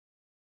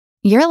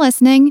You're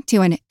listening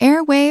to an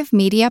Airwave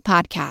Media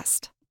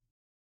Podcast.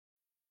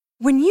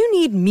 When you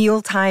need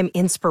mealtime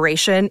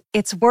inspiration,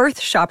 it's worth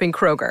shopping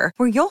Kroger,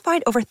 where you'll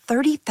find over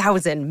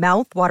 30,000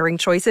 mouth-watering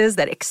choices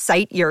that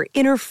excite your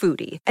inner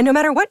foodie. And no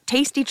matter what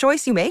tasty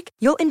choice you make,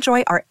 you'll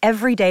enjoy our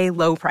everyday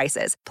low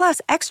prices, plus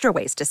extra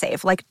ways to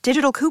save, like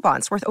digital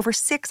coupons worth over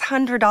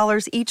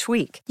 $600 each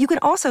week. You can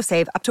also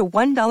save up to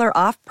 $1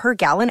 off per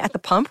gallon at the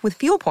pump with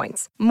fuel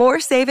points.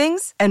 More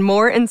savings and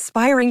more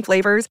inspiring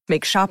flavors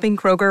make shopping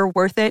Kroger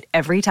worth it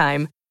every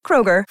time.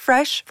 Kroger,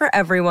 fresh for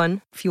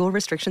everyone. Fuel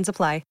restrictions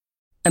apply.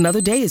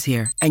 Another day is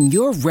here, and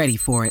you're ready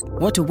for it.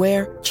 What to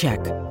wear? Check.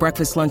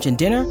 Breakfast, lunch, and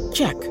dinner?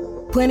 Check.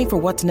 Planning for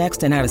what's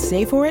next and how to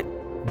save for it?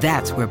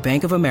 That's where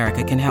Bank of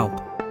America can help.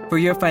 For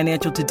your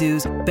financial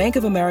to-dos, Bank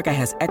of America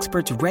has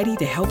experts ready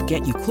to help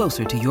get you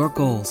closer to your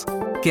goals.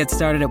 Get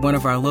started at one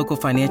of our local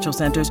financial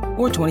centers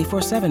or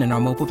 24/7 in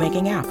our mobile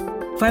banking app.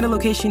 Find a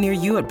location near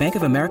you at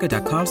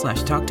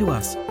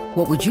bankofamerica.com/talktous.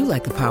 What would you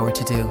like the power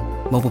to do?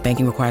 Mobile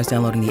banking requires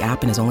downloading the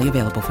app and is only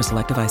available for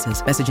select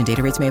devices. Message and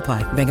data rates may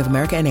apply. Bank of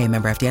America N.A.,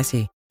 member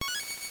FDIC.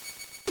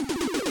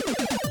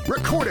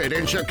 Recorded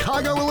in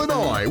Chicago,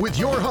 Illinois, with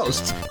your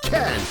hosts,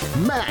 Ken,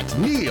 Matt,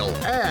 Neil,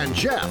 and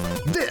Jeff.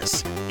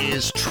 This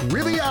is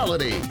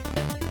Triviality.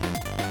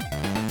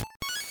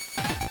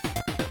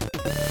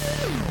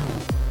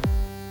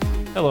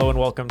 Hello and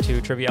welcome to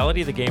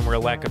Triviality, the game where a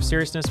lack of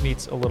seriousness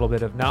meets a little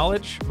bit of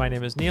knowledge. My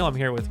name is Neil. I'm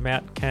here with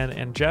Matt, Ken,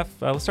 and Jeff.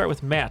 Let's start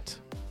with Matt.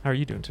 How are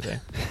you doing today?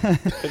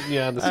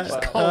 Yeah, this is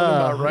calling him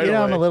out right away.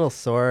 I'm a little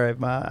sore.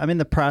 I'm in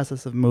the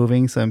process of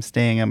moving, so I'm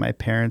staying at my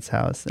parents'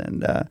 house,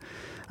 and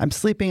I'm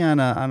sleeping on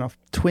a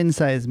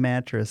twin-size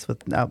mattress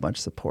without much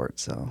support.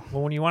 So,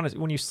 well,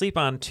 when you sleep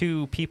on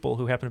two people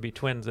who happen to be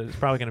twins, it's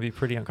probably going to be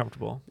pretty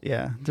uncomfortable.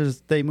 Yeah,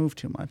 they move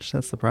too much.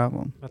 That's the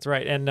problem. That's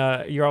right. And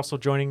you're also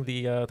joining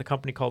the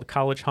company called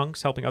College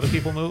Hunks, helping other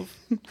people move.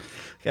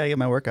 Gotta get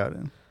my workout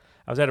in.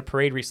 I was at a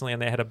parade recently,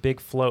 and they had a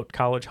big float,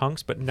 College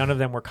Hunks, but none of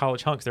them were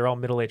college hunks. They're all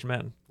middle-aged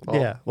men.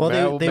 Yeah,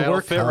 well, they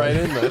were fit right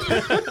in there.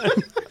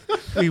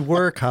 We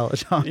were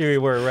college hunks.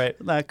 You were, right.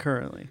 Not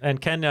currently. And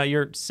Ken,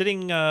 you're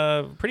sitting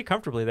pretty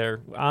comfortably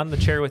there on the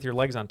chair with your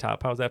legs on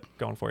top. How's that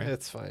going for you?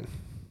 It's fine.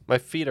 My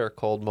feet are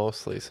cold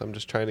mostly, so I'm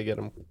just trying to get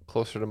them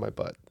closer to my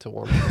butt to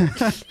warm them.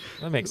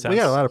 That makes sense. We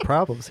got a lot of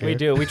problems here. We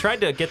do. We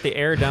tried to get the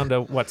air down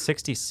to,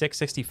 66,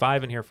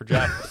 65 in here for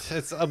Jeff.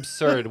 It's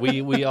absurd.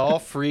 We all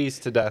freeze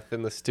to death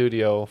in the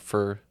studio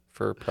for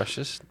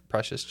precious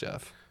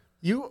Jeff.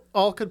 You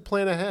all could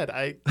plan ahead.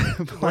 I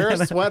wear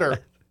a sweater.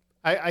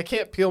 I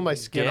can't peel my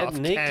skin Get off.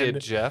 naked, Ken.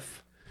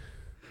 Jeff.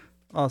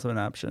 Also an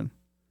option.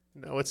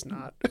 No, it's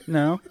not.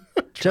 No?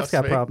 Jeff's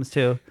got problems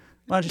too.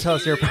 Why don't you tell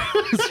us your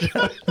problems,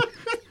 Jeff?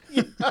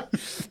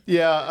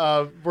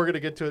 Yeah, we're going to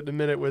get to it in a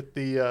minute with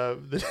the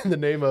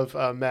name of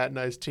Matt and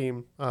I's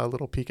team. A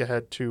little peek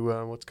ahead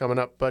to what's coming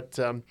up. But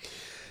I'm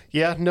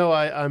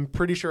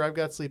pretty sure I've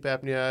got sleep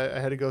apnea. I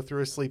had to go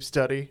through a sleep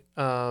study.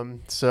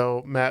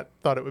 So Matt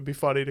thought it would be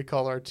funny to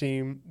call our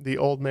team the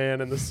old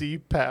man and the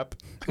CPAP.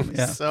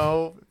 Yeah.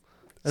 So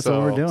that's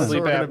what we're doing.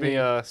 Sleep So we're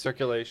apnea,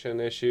 circulation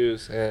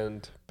issues,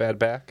 and bad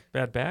back.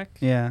 Bad back?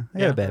 Yeah, I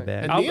got a bad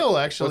back. And Neil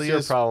actually What's your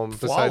is problem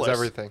flawless. besides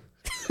everything?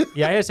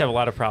 Yeah, I just have a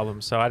lot of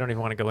problems, so I don't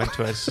even want to go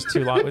into it. It's just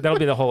too long. That'll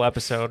be the whole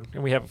episode,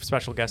 and we have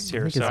special guests I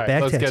here. think his So,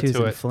 back let's get tattoo's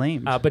to it.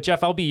 inflamed. but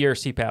Jeff, I'll be your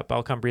CPAP.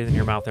 I'll come breathe in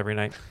your mouth every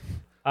night.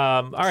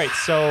 All right,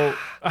 so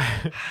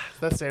Is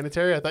that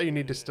sanitary? I thought you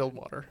need distilled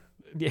water.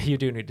 yeah, you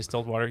do need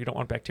distilled water. You don't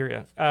want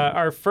bacteria.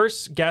 Our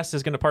first guest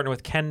is going to partner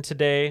with Ken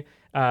today.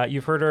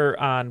 You've heard her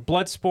on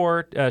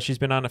Bloodsport. She's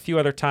been on a few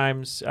other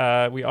times.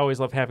 We always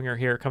love having her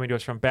here, coming to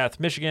us from Bath,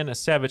 Michigan, a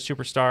Savage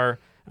superstar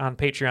on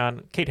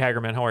Patreon. Kate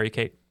Hagerman, how are you,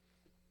 Kate?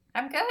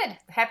 I'm good.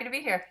 Happy to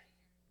be here.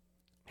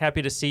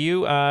 Happy to see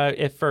you.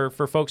 If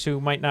for folks who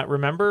might not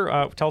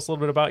remember, tell us a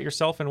little bit about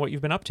yourself and what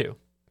you've been up to.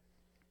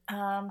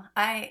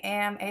 I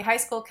am a high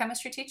school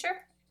chemistry teacher,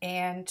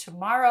 and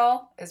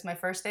tomorrow is my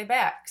first day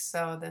back.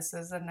 So this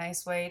is a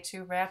nice way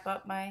to wrap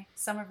up my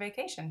summer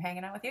vacation,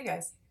 hanging out with you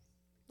guys.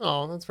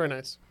 Oh, that's very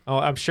nice. Oh,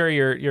 I'm sure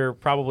you're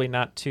probably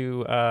not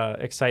too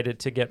excited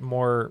to get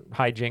more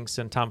hijinks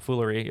and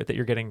tomfoolery that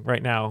you're getting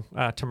right now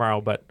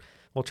tomorrow, but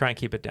we'll try and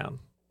keep it down.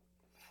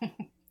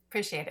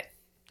 Appreciate it.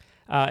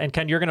 And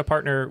Ken, you're going to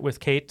partner with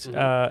Kate,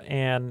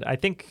 and I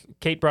think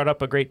Kate brought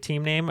up a great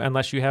team name.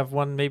 Unless you have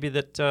one, maybe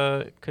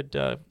that could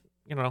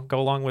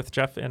go along with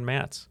Jeff and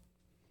Matt's.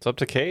 It's up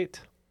to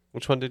Kate.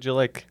 Which one did you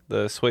like?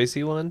 The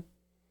Swayze one?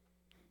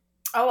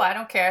 Oh, I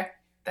don't care.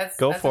 That's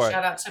for a it.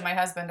 shout out to my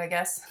husband, I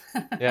guess.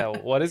 Yeah,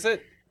 what is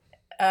it?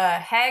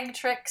 Hag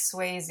Trick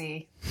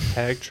Swayze.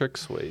 Hag Trick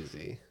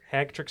Swayze.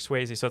 Hag Trick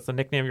Swayze. So it's the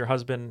nickname your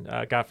husband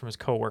got from his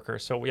coworker.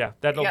 So yeah,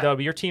 that'll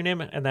be your team name,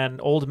 and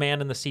then Old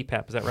Man in the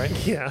CPAP. Is that right?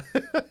 Yeah.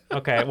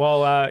 Okay.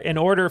 Well, in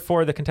order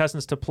for the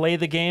contestants to play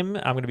the game,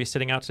 I'm going to be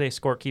sitting out today,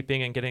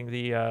 scorekeeping and getting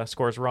the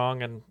scores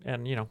wrong and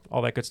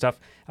all that good stuff.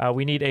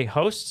 We need a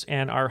host,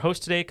 and our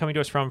host today, coming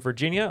to us from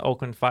Virginia,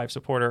 Oakland 5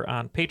 supporter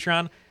on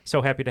Patreon.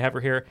 So happy to have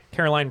her here,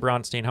 Caroline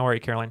Braunstein. How are you,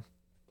 Caroline?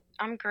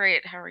 I'm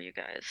great. How are you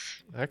guys?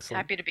 Excellent.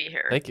 Happy to be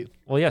here. Thank you.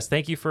 Well, yes,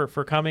 thank you for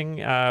coming.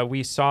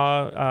 We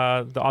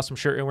saw the awesome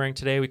shirt you're wearing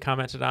today. We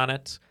commented on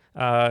it.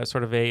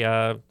 Sort of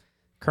a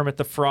Kermit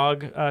the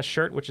Frog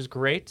shirt, which is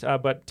great.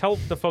 But tell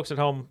the folks at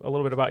home a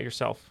little bit about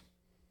yourself.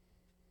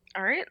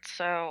 All right.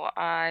 So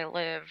I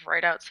live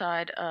right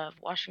outside of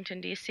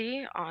Washington,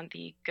 D.C. on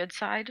the good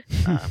side,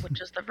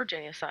 which is the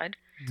Virginia side.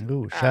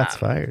 Ooh, shots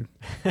fired.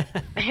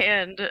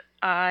 And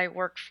I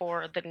work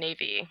for the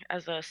Navy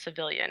as a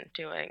civilian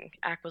doing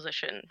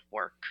acquisition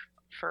work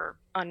for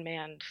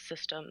unmanned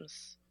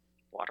systems,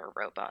 water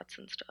robots,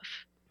 and stuff.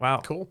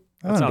 Wow. Cool.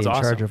 I want to be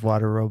in charge of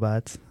water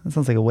robots. That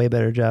sounds like a way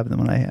better job than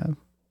what I have.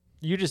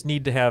 You just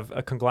need to have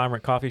a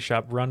conglomerate coffee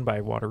shop run by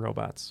water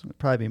robots. It'd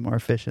probably be more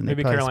efficient.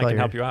 Maybe Caroline can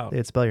help you out.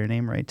 They'd spell your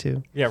name right,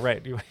 too. Yeah,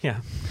 right.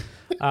 Yeah.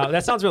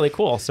 That sounds really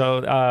cool.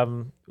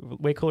 So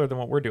way cooler than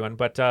what we're doing.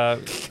 But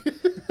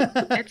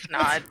It's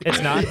not.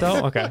 It's not,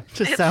 though? Okay.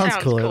 Just sounds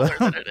cooler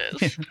though. than it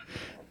is.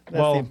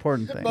 That's the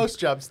important thing. Most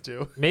jobs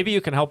do. Maybe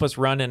you can help us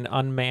run an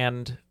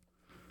unmanned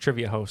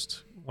trivia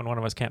host when one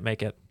of us can't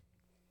make it.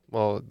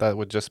 Well, that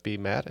would just be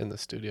Matt in the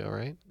studio,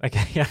 right?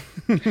 Okay, yeah.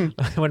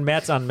 When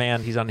Matt's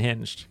unmanned, he's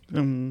unhinged.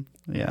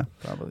 Yeah,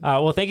 probably.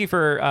 Well, thank you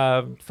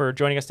for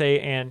joining us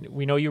today. And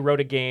we know you wrote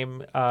a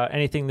game.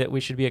 Anything that we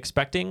should be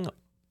expecting?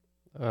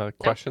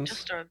 Questions?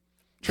 Just a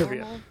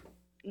Trivia.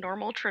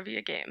 normal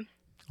trivia game.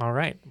 All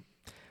right.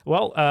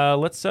 Well,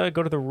 let's go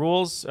to the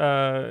rules.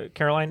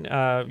 Caroline,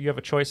 you have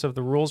a choice of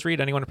the rules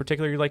read. Anyone in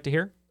particular you'd like to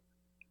hear?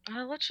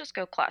 Let's just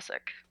go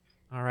classic.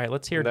 All right,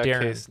 let's hear In that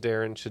Darren. case,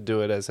 Darren should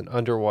do it as an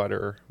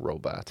underwater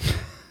robot.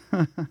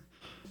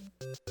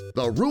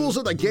 The rules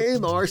of the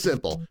game are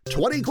simple.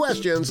 20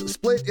 questions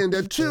split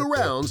into 2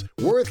 rounds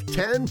worth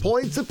 10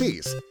 points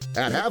apiece.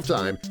 At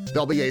halftime,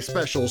 there'll be a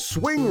special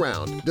swing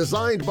round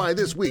designed by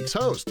this week's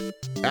host.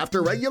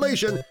 After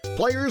regulation,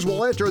 players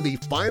will enter the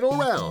final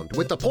round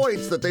with the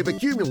points that they've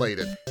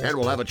accumulated and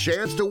will have a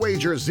chance to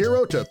wager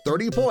 0 to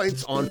 30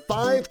 points on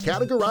 5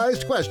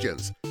 categorized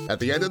questions. At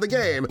the end of the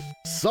game,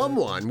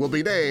 someone will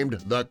be named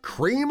the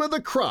cream of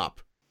the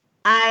crop.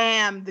 I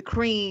am the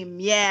cream,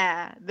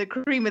 the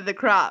cream of the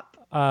crop.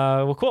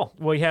 Well, cool.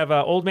 We have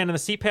Old Man in the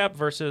CPAP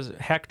versus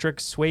Hacktrick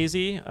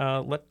Swayze.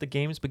 Let the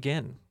games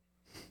begin.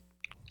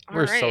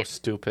 We're so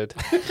stupid.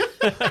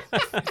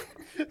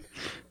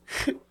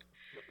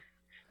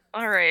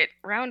 All right,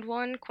 round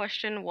 1,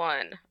 question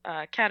 1.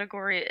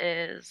 Category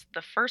is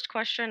the first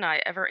question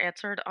I ever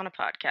answered on a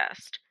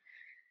podcast.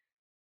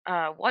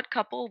 What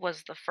couple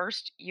was the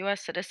first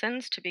U.S.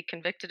 citizens to be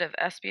convicted of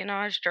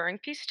espionage during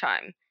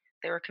peacetime?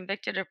 They were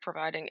convicted of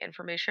providing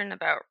information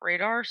about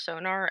radar,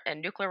 sonar,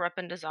 and nuclear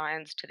weapon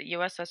designs to the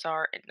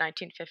USSR in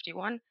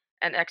 1951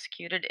 and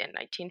executed in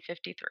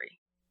 1953.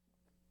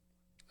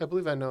 I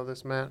believe I know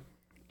this, Matt.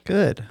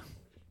 Good.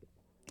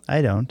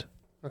 I don't.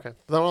 Okay.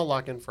 Then I'll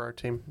lock in for our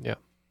team. Yeah.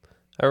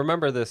 I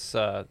remember this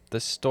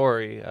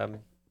story.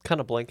 I'm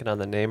kind of blanking on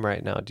the name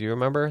right now. Do you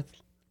remember?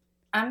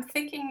 I'm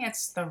thinking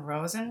it's the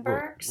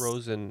Rosenbergs.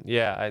 Rosen.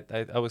 Yeah,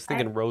 I was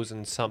thinking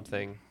Rosen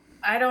something.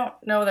 I don't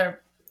know their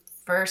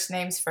first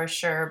names for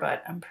sure,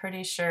 but I'm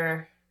pretty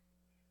sure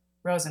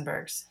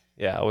Rosenbergs.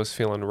 Yeah, I was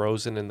feeling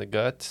Rosen in the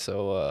gut,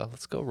 so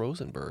let's go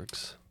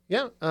Rosenbergs.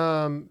 Yeah,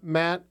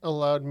 Matt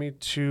allowed me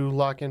to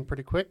lock in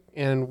pretty quick,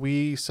 and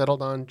we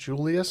settled on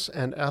Julius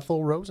and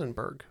Ethel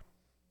Rosenberg.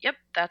 Yep,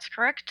 that's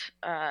correct.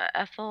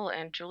 Ethel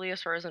and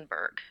Julius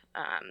Rosenberg.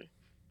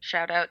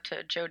 Shout out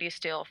to Jody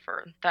Steele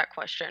for that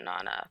question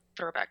on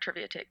Throwback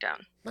Trivia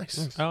Takedown.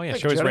 Nice. Oh, yeah.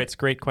 Thanks, She always Jody. writes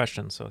great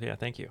questions. So, yeah,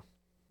 thank you.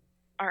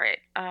 All right.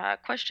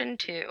 Question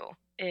 2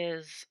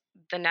 is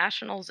the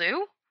National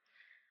Zoo.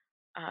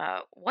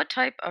 What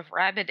type of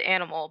rabid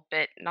animal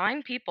bit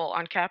 9 people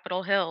on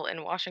Capitol Hill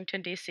in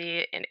Washington,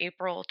 D.C. in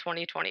April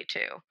 2022?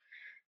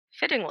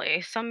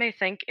 Fittingly, some may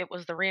think it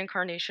was the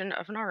reincarnation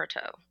of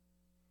Naruto.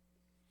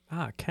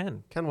 Ah,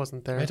 Ken. Ken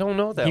wasn't there. I don't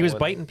know that He was one.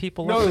 biting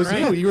people. No, left it and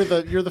was right.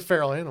 you. You're the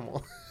feral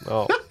animal.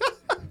 Oh.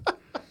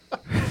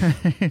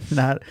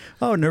 Not.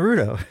 Oh,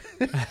 Naruto.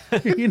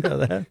 You know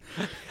that.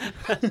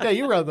 Yeah,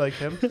 you run like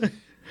him.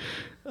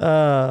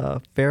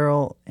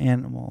 Feral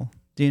animal.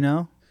 Do you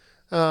know?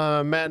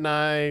 Matt and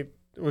I,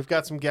 we've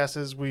got some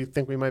guesses. We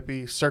think we might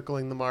be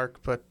circling the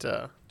mark, but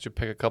Did you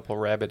pick a couple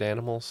rabid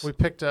animals? we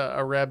picked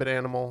a rabbit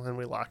animal and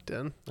we locked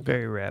in.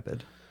 Very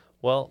rabid.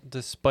 Well,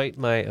 despite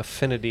my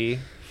affinity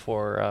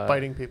for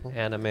Biting people.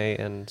 anime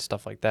and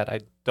stuff like that,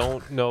 I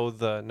don't know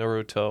the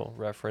Naruto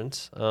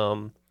reference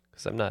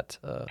because I'm not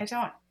I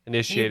don't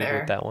initiated either.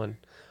 with that one.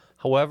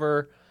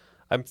 However,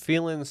 I'm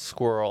feeling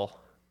squirrel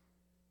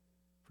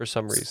for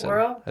some reason.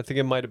 Squirrel? I think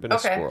it might have been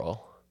Okay. a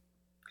squirrel,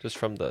 just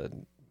from the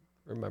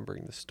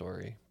remembering the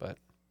story, but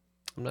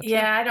I'm not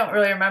Yeah, I don't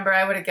really remember.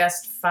 I would have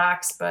guessed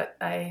fox, but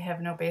I have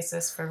no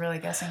basis for really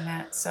guessing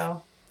that. So,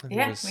 sure. I think it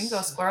yeah, was- we can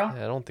go squirrel.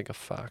 Yeah, I don't think a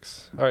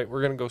fox. All right,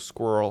 we're gonna go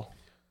squirrel.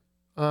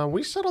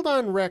 We settled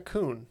on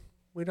raccoon.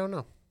 We don't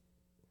know.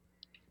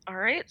 All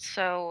right,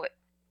 so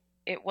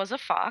it was a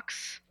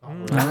fox.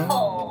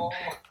 Oh.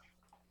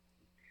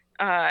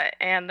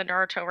 And the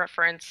Naruto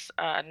reference,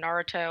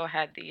 Naruto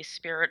had the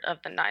spirit of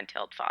the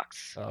nine-tailed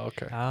fox Oh,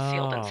 okay.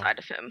 sealed inside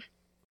of him.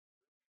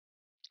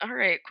 All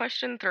right,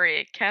 question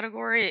 3.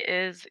 Category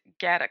is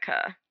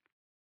Gattaca.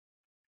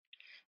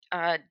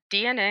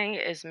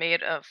 DNA is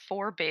made of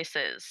 4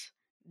 bases.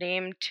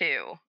 Name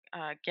 2.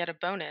 Get a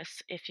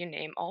bonus if you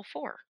name all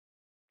 4.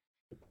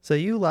 So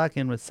you lock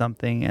in with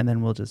something, and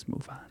then we'll just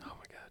move on. Oh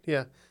my god.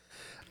 Yeah.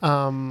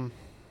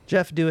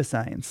 Jeff, do a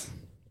science.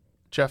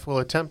 Jeff will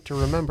attempt to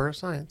remember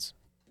science.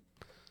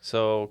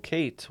 So,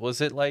 Kate,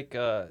 was it like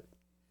there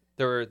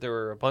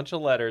were a bunch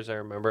of letters I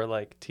remember,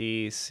 like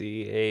T,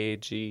 C, A,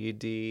 G,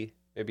 D,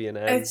 maybe an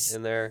N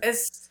in there?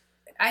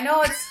 I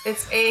know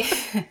it's a.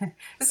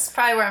 This is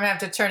probably where I'm gonna have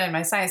to turn in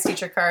my science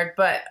teacher card,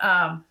 but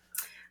I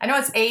know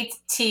it's A,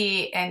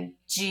 T, and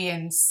G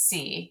and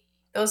C.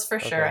 Those for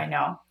sure I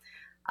know.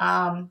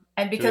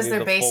 And because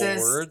they're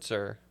bases, full words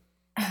or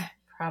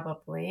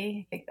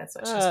probably. I think that's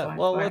what she's going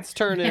well, for. let's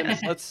turn in.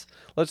 let's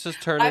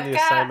just turn in the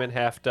assignment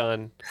half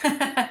done.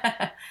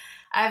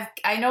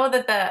 I know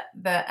that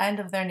the end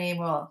of their name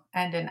will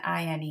end in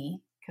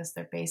INE because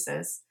they're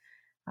bases,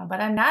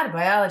 but I'm not a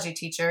biology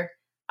teacher.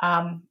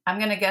 I'm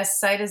gonna guess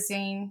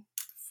cytosine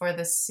for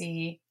the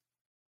C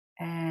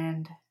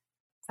and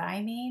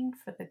thymine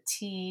for the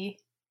T.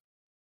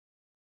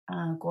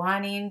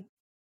 Guanine.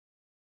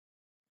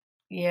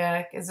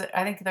 Yeah,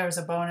 I think there was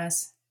a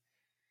bonus.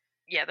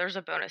 Yeah, there's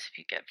a bonus if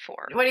you get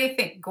 4. What do you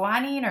think?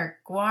 Guanine or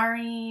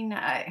guarine?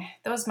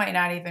 Those might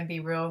not even be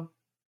real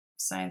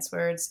science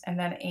words. And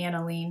then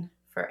aniline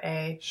for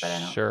A.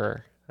 But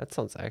Sure. That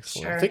sounds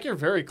excellent. Sure. I think you're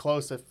very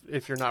close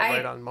if you're not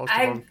right on most of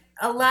them.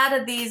 A lot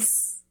of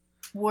these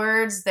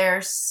words,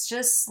 there's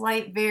just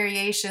slight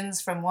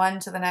variations from one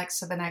to the next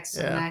to the next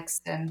to the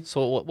next. And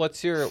so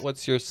what's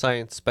your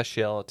science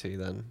specialty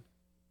then?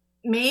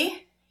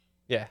 Me?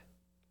 Yeah.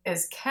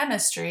 Is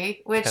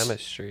chemistry, which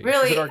chemistry.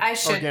 Really,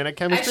 organic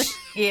chemistry?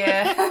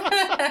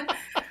 Yeah.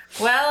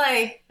 Well,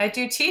 I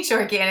do teach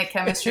organic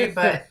chemistry,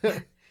 but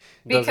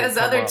because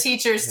other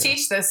teachers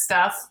teach this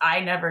stuff, I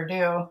never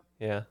do.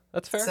 Yeah,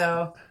 that's fair.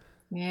 So,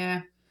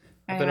 yeah.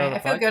 I've been on Anyway, a I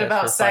feel good podcast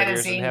about for 5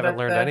 years and cytosine, haven't but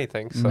learned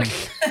anything. So.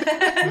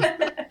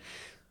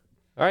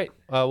 All right,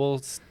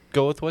 we'll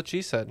go with what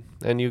she said.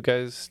 And you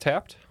guys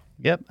tapped?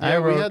 Yep. Yeah,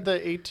 we had the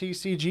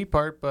ATCG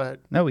part,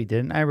 but no, we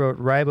didn't. I wrote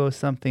ribo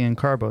something and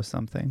carbo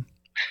something.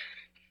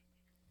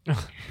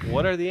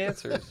 What are the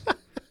answers?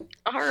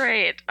 All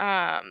right.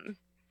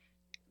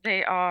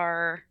 They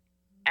are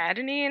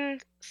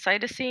adenine,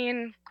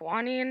 cytosine,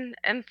 guanine,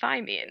 and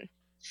thymine.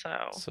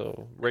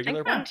 So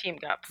regular one team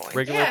got points.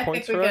 Regular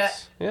points for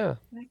us? Yeah.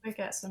 I think we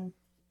got some.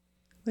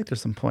 I think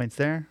there's some points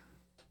there.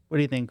 What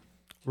do you think?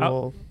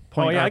 I'll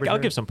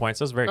give some points.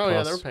 Those are very close. Oh,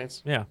 yeah, there were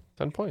points. Yeah.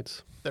 10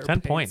 points.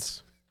 10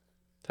 points.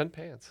 10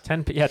 pants.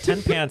 10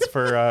 pants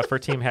for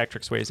Team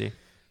Hacktrick Swayze.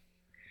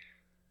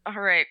 All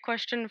right,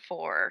 question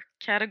 4.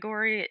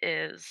 Category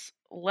is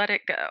Let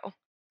It Go.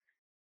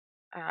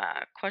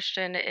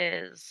 Question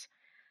is,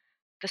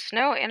 the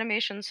snow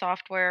animation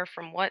software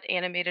from what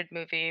animated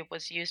movie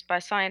was used by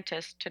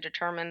scientists to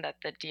determine that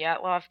the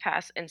Dyatlov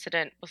Pass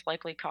incident was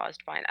likely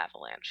caused by an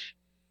avalanche?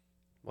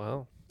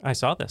 Wow. I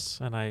saw this,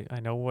 and I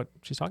know what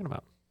she's talking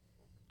about.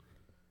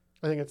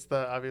 I think it's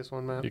the obvious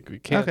one, Matt. You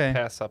can't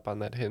pass up on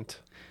that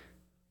hint,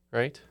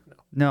 right?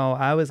 No,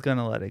 I was going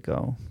to let it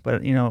go,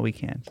 but you know what? We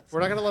can't. We're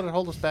not going to let it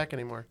hold us back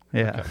anymore.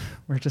 Yeah,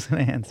 we're just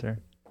going to answer.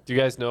 Do you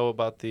guys know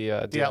about the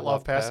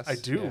Dyatlov Pass? I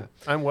do. Yeah.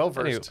 I'm well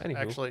versed,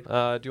 actually.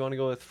 Do you want to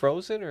go with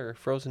Frozen or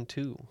Frozen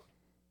 2?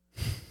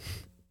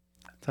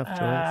 Tough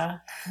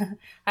choice.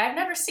 I've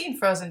never seen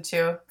Frozen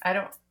 2.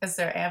 Is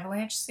there an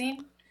avalanche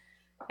scene?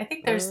 I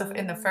think there's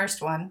in the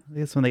first one. I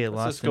guess when they get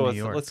lost in New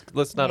York.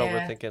 Let's not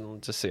overthink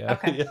it. Just say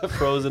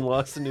Frozen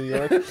lost in New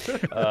York.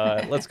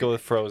 Let's go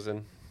with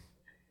Frozen.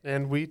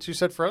 And we too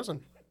said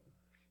Frozen.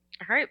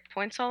 All right,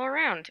 points all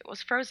around. It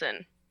was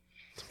Frozen.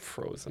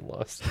 Frozen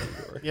lost in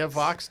New York. Yeah,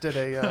 Vox did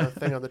a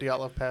thing on the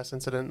Dyatlov Pass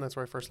incident. And that's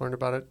where I first learned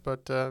about it.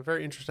 But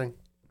very interesting.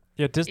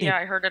 Yeah, Disney. Yeah,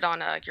 I heard it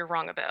on You're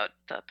Wrong About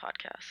the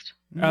podcast.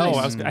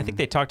 Nice. I think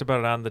they talked about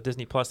it on the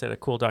Disney Plus. They had a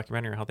cool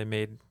documentary on how they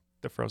made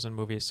the Frozen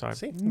movies. So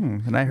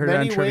and I heard it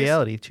on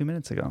Triviality 2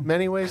 minutes ago.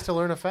 Many ways to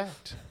learn a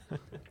fact.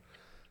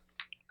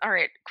 All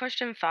right,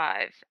 question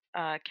 5.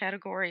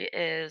 Category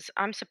is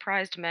I'm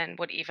surprised men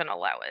would even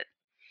allow it.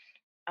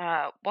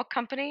 What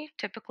company,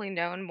 typically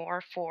known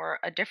more for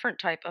a different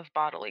type of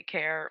bodily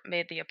care,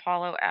 made the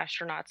Apollo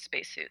astronaut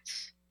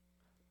spacesuits?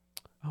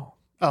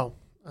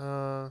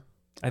 I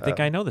think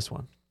I know this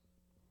one.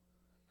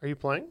 Are you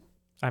playing?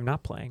 I'm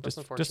not playing. Just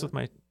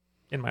with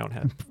in my own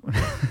head.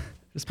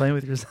 Just playing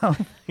with yourself.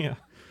 Yeah.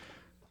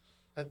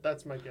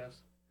 That's my guess.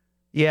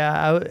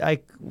 Yeah,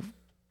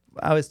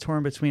 I was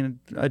torn between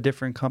a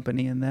different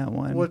company and that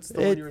one. What's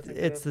the one you were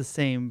thinking It's of? the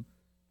same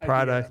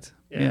product.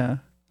 Idea. Yeah.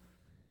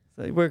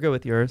 So we're good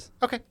with yours.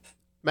 Okay.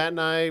 Matt and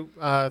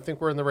I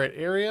think we're in the right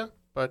area,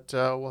 but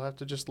we'll have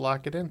to just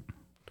lock it in.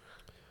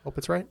 Hope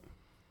it's right.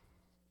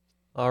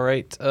 All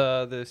right.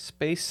 The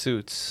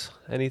spacesuits.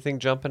 Anything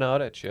jumping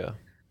out at you?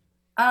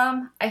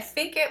 I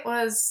think it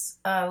was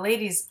a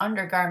ladies'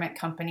 undergarment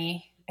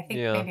company. I think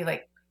maybe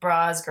like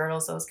bras,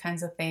 girdles, those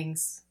kinds of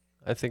things.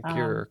 I think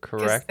you're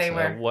correct. They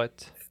were.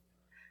 What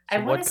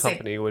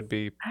company would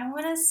be? I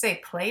want to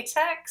say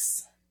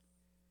Playtex.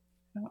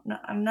 No,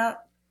 I'm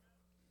not.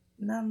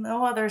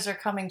 No others are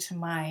coming to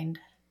mind.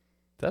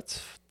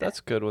 That's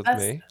good with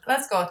me.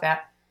 Let's go with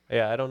that.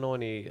 Yeah, I don't know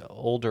any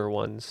older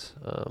ones.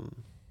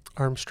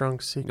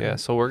 Armstrong's Secret. Yeah,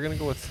 so we're gonna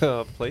go with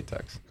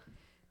Playtex.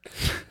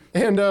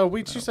 And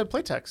we two said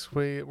Playtex.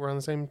 We're on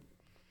the same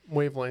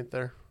wavelength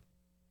there.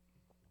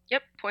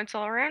 Yep, points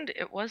all around.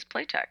 It was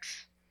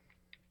Playtex.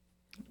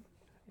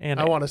 And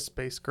I want a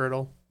space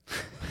girdle.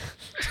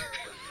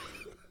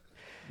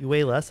 You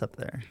weigh less up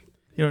there.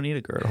 You don't need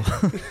a girdle.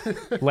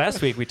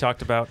 last week we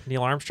talked about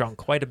Neil Armstrong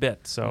quite a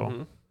bit,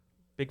 so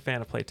big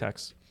fan of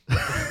Playtex.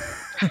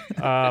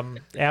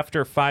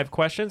 After 5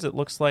 questions, it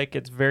looks like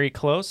it's very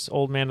close.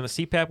 Old Man in the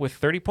CPAP with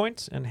 30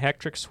 points and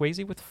Hacktrick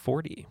Swayze with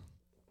 40.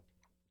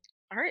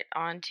 All right,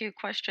 on to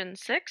question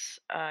 6.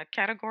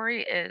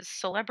 Category is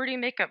celebrity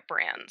makeup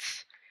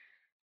brands.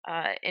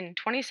 In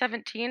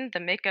 2017, the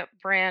makeup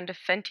brand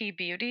Fenty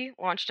Beauty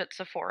launched at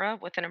Sephora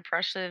with an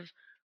impressive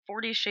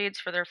 40 shades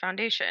for their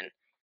foundation.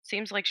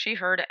 Seems like she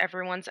heard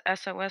everyone's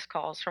SOS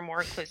calls for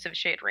more inclusive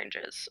shade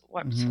ranges.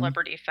 What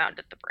celebrity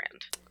founded the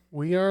brand?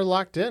 We are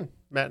locked in.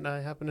 Matt and I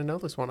happen to know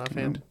this one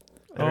offhand.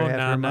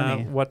 Oh,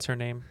 no. What's her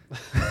name?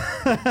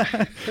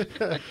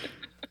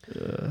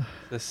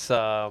 This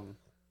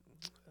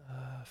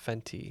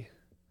Fenty.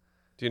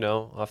 Do you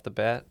know off the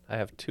bat? I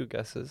have 2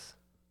 guesses,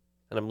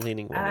 and I'm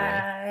leaning one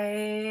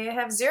way. I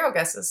have 0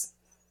 guesses.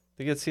 I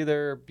think it's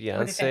either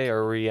Beyonce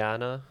or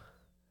Rihanna,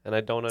 and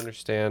I don't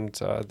understand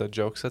the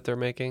jokes that they're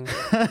making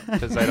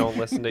because I don't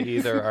listen to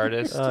either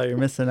artist. Oh, you're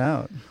missing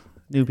out.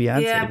 New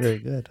Beyonce, very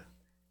good.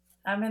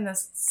 I'm in the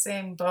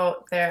same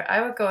boat there.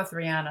 I would go with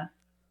Rihanna.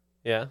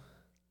 Yeah?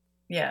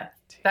 Yeah.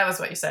 That was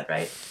what you said,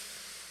 right?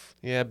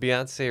 Yeah,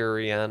 Beyonce or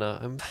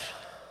Rihanna.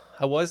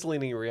 I was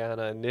leaning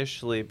Rihanna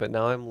initially, but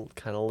now I'm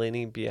kind of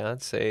leaning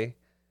Beyonce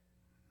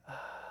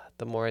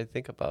the more I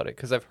think about it,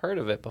 because I've heard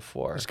of it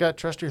before. Just got to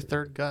trust your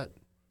third gut.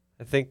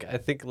 I think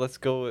let's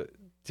go.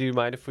 Do you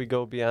mind if we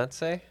go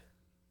Beyonce?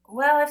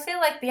 Well, I feel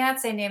like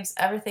Beyonce names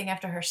everything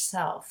after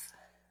herself.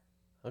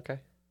 Okay.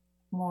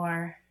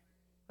 More.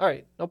 All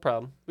right, no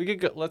problem. We could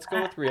go. Let's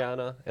go with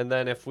Rihanna, and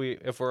then if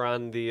we're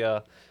on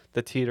the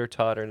teeter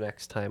totter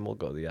next time, we'll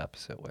go the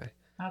opposite way.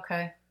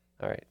 Okay.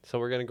 All right, so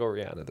we're gonna go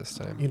Rihanna this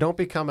time. You don't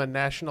become a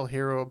national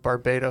hero of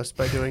Barbados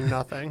by doing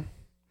nothing.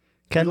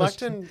 Ken you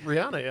was locked in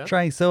Rihanna, yeah?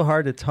 Trying so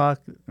hard to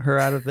talk her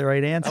out of the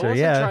right answer. I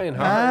wasn't trying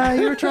hard.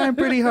 You were trying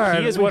pretty hard.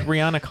 He is what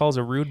Rihanna calls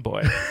a rude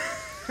boy.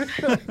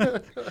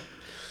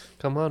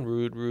 Come on,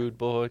 rude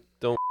boy.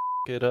 Don't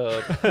it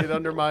up. Get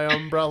under my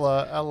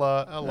umbrella,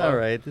 Ella. All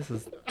right, this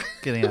is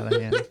getting out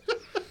of hand.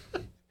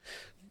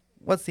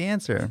 What's the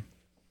answer?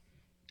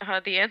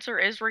 The answer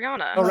is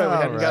Rihanna. Oh, right, we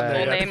haven't gotten Her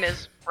there full yet. name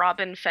is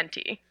Robin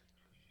Fenty.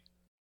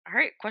 All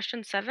right,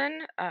 question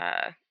 7.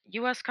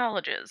 U.S.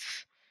 colleges.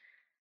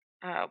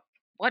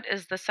 What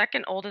is the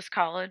second oldest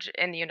college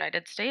in the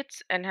United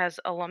States and has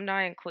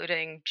alumni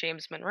including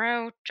James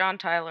Monroe, John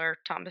Tyler,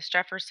 Thomas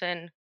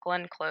Jefferson,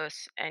 Glenn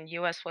Close, and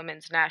U.S.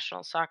 women's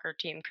national soccer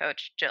team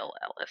coach Jill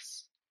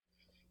Ellis?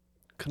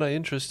 Can I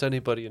interest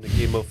anybody in a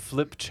game of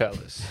flip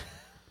chalice?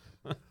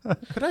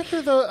 Could I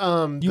hear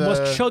the You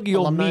must chug your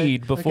alumni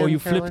mead before again, you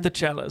flip Caroline? the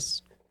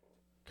chalice.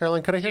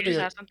 Caroline, could I hear Did you the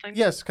just ask something?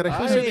 Yes, could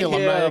I hear the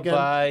alumni again?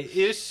 Hereby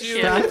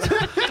issue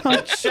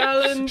a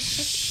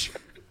challenge.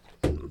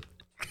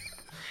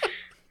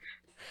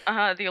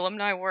 The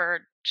alumni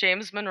were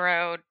James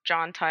Monroe,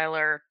 John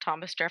Tyler,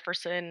 Thomas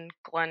Jefferson,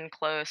 Glenn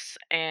Close,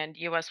 and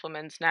U.S.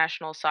 women's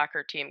national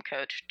soccer team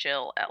coach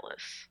Jill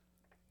Ellis.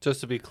 Just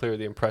to be clear,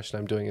 the impression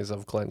I'm doing is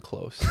of Glenn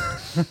Close.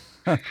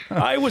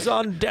 I was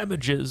on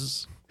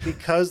damages.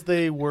 Because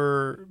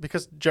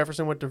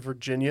Jefferson went to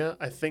Virginia,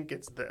 I think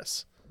it's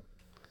this.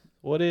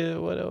 What do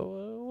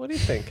you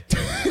think?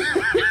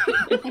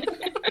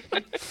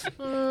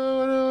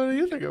 What do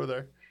you think over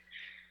there?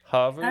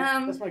 Harvard,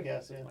 That's my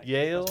guess, yeah.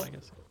 Yale,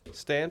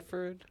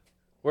 Stanford.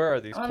 Where are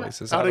these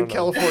places? Out I in don't know.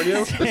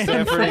 California?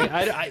 Stanford.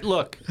 I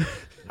look.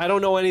 I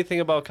don't know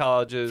anything about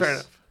colleges. Fair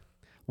enough.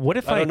 What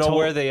if I don't know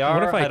where they are.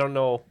 What if I don't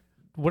know.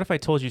 What if I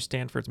told you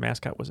Stanford's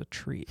mascot was a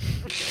tree?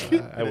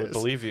 I would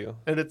believe you.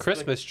 And it's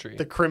Christmas tree.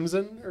 The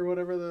crimson or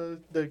whatever,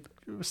 the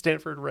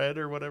Stanford red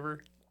or whatever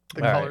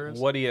the All color right. is.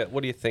 What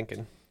are you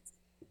thinking?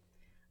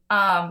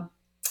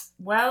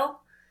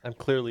 Well, I'm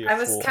clearly a I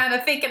was fool. kind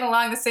of thinking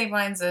along the same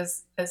lines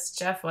as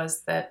Jeff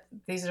was, that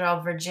these are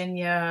all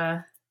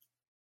Virginia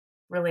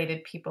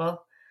related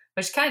people,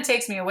 which kind of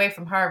takes me away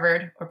from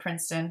Harvard or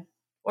Princeton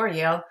or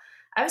Yale.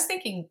 I was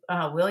thinking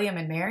William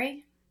and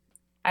Mary.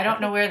 I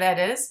don't know where that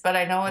is, but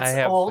I know it's I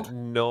have old.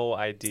 no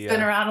idea. It's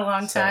been around a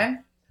long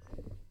time.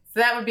 So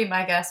that would be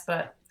my guess,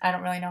 but I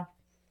don't really know.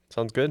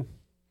 Sounds good.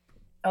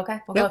 Okay,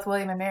 we'll go with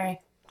William and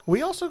Mary.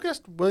 We also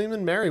guessed William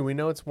and Mary. We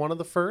know it's one of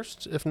the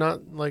first, if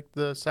not like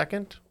the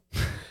second.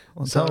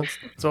 Well, So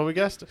that's what we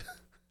guessed.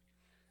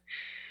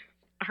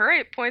 All All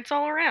right, points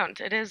all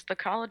around. It is the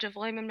College of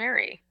William and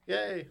Mary.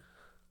 Yay.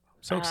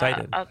 So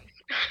excited.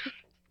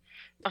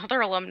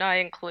 Other alumni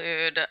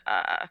include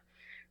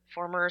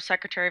former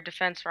Secretary of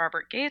Defense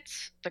Robert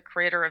Gates, the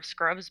creator of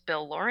Scrubs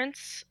Bill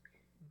Lawrence,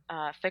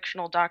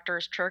 fictional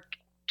doctors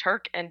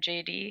Turk and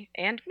JD,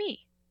 and me.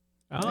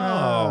 Oh,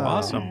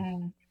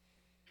 awesome.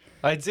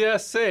 I dare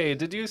say,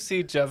 did you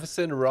see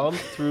Jefferson romp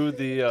through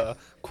the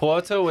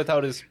quarter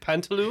without his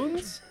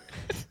pantaloons?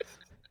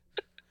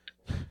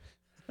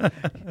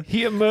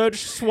 He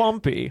emerged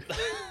swampy.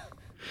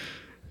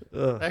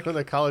 Back when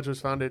the college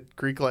was founded,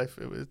 Greek life,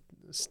 it was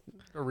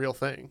a real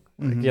thing.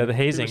 Yeah, the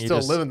hazing.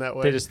 People still living that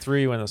way. They just threw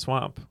you in the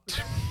swamp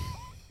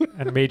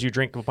and made you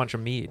drink a bunch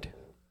of mead.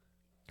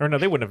 Or no,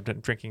 they wouldn't have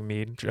been drinking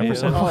mead.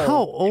 Jefferson. Oh, how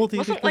old do you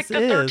Wasn't think like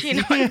this the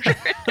is?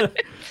 1300s.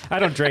 I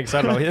don't drink, so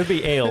I don't know. It'd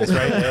be ales,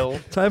 right? Ale.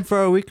 Time for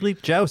our weekly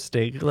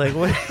jousting. Like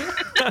what?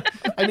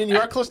 I mean, you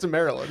are close to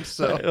Maryland,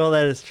 so Well,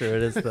 that is true.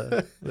 It is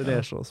the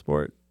national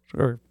sport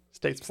or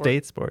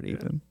state sport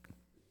even.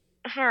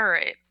 All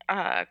right.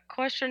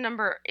 Question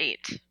number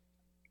 8.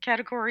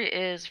 Category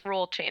is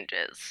rule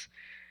changes.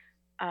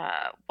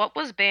 What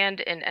was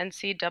banned in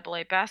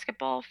NCAA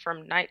basketball from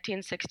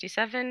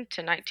 1967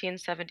 to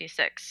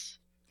 1976?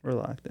 We're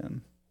locked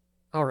in.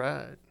 All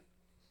right.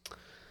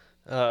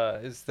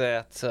 Is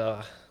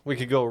that we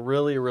could go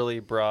really, really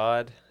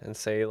broad and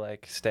say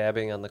like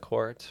stabbing on the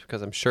court,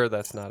 because I'm sure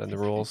that's not in the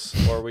rules.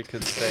 Or we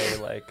could say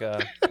like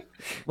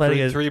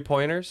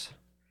three-pointers.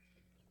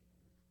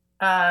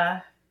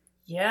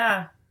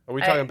 Yeah. Are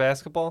we talking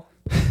basketball?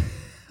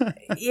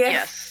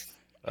 Yes.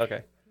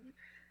 Okay.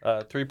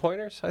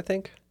 3-pointers, I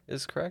think,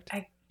 is correct.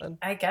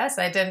 I guess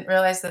I didn't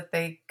realize that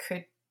they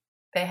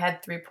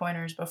had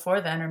 3-pointers before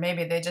then, or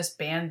maybe they just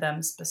banned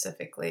them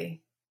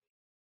specifically.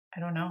 I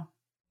don't know.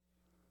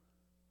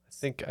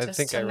 I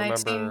think I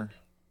remember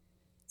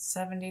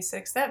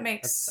 76. That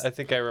makes. I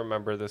think I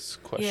remember this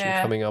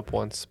question coming up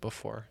once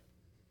before.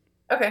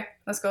 Okay,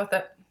 let's go with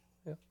that.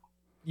 Yeah.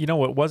 You know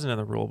what wasn't in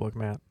the rule book,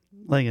 Matt?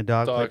 Letting a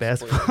dog play Dogs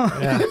basketball.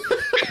 Yeah.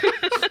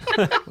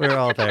 We're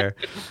all there.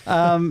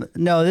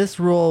 No, this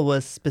rule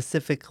was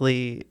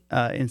specifically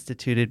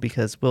instituted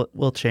because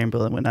Will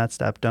Chamberlain would not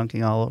stop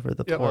dunking all over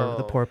the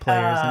poor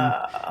players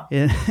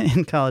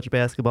in college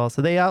basketball.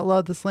 So they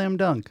outlawed the slam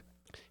dunk.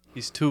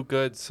 He's too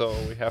good, so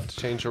we have to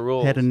change the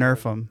rules. Had to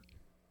nerf him.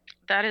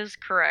 That is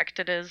correct.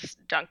 It is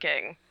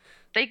dunking.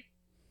 The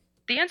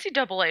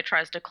NCAA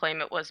tries to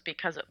claim it was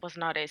because it was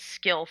not a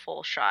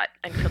skillful shot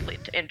and could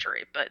lead to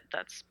injury, but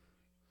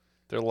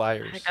they're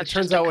liars. It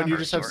turns out when you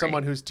just have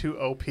someone who's too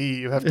OP,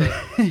 you have to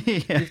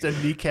you have to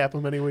kneecap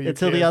them any way you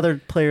Until can. the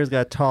other players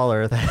got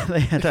taller, they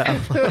had to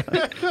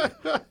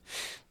outlaw.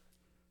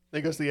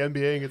 Then goes to the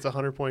NBA and gets a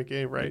 100-point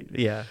game, right?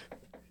 Yeah.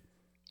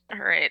 All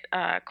right.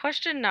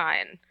 Question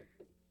 9.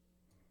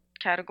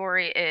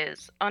 Category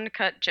is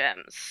uncut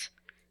gems.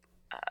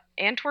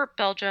 Antwerp,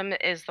 Belgium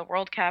is the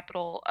world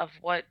capital of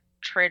what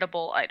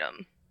tradable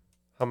item?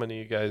 How many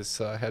of you guys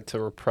had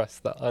to repress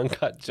the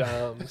uncut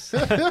gems?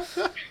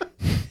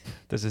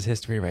 This is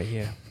history right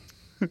here.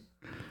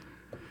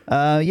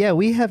 Yeah,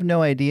 we have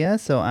no idea,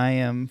 so I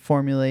am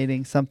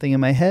formulating something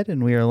in my head,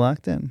 and we are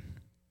locked in.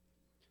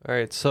 All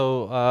right,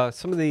 so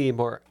some of the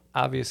more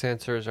obvious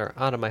answers are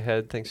out of my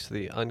head thanks to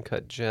the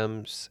uncut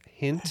gems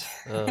hint.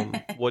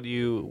 What are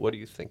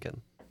you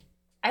thinking?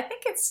 I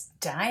think it's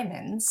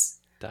diamonds.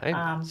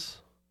 Diamonds.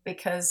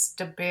 Because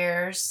De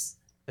Beers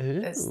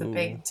is the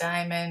big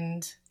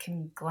diamond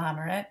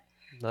conglomerate.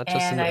 Not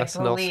just an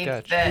SNL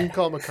sketch. You can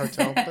call them a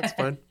cartel. That's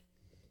fine.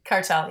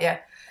 Cartel, yeah.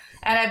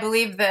 And I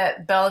believe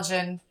that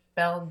Belgium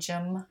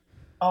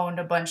owned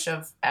a bunch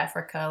of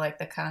Africa, like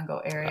the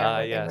Congo area,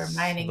 where they were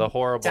mining the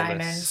horribleness.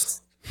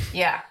 diamonds.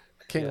 Yeah.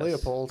 King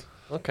Leopold.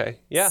 Okay,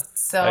 yeah.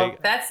 So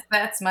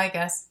that's my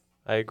guess.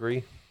 I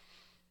agree.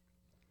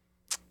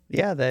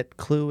 Yeah, that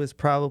clue is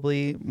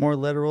probably more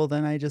literal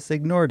than I just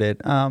ignored it.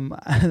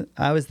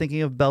 I was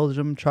thinking of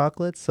Belgium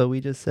chocolates, so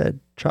we just said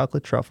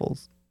chocolate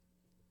truffles.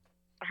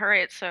 All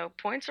right, so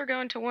points are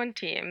going to one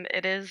team.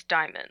 It is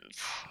diamonds.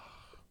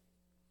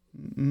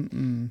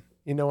 Mm-mm.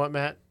 You know what,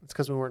 Matt? It's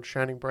because we weren't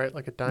shining bright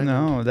like a diamond.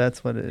 No,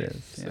 that's what it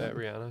is. Is that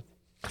Rihanna?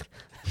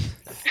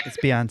 It's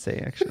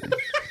Beyonce, actually.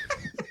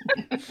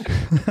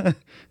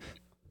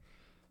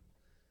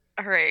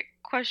 All right,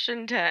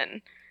 question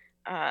 10.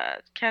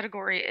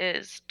 Category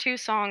is 2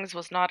 songs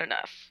was not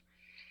enough.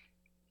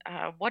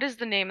 What is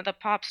the name of the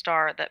pop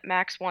star that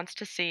Max wants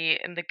to see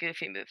in the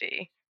Goofy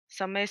movie?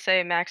 Some may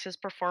say Max's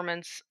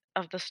performance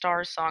of the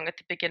star's song at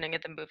the beginning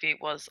of the movie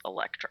was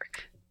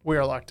electric. We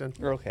are locked in.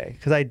 Okay,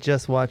 because I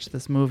just watched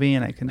this movie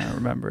and I cannot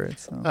remember it.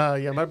 So.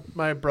 Yeah,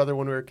 my brother,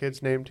 when we were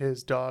kids, named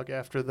his dog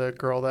after the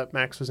girl that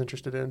Max was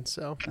interested in.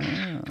 So.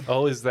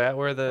 Oh, is that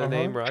where the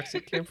name Roxy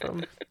came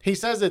from? He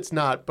says it's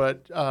not,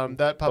 but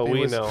that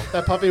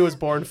puppy was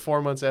born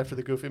 4 months after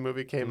the Goofy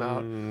movie came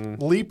out.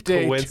 Leap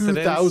Day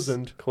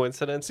 2000.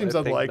 Coincidence? Seems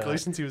unlikely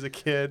since he was a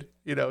kid.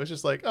 You know, it's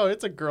just like, oh,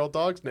 it's a girl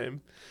dog's name.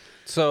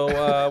 So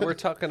we're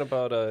talking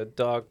about a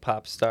dog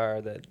pop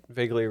star that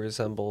vaguely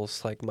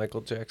resembles like Michael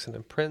Jackson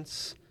and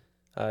Prince.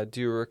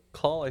 Do you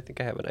recall? I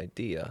think I have an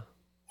idea.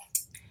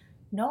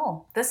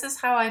 No, this is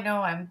how I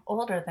know I'm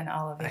older than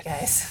all of you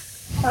guys.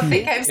 I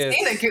think I've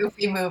seen a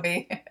Goofy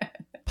movie.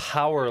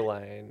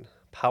 Powerline.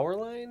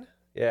 Powerline?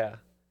 Yeah.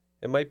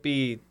 It might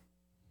be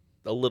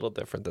a little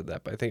different than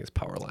that, but I think it's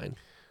Powerline.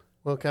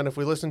 Well, Ken, if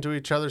we listen to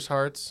each other's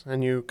hearts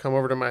and you come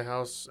over to my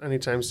house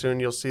anytime soon,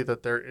 you'll see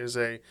that there is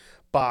a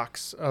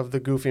box of the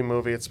Goofy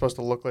movie. It's supposed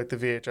to look like the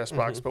VHS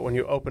box, but when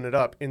you open it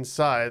up,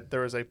 inside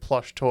there is a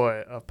plush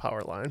toy of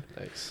Powerline.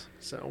 Nice.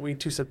 So we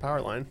too said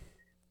Powerline.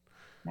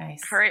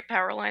 Nice. All right,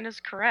 Powerline is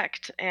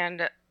correct.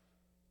 And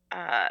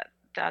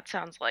that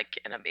sounds like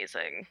an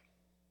amazing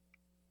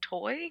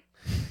toy.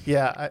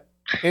 Yeah,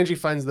 Angie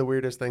finds the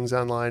weirdest things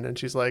online, and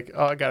she's like,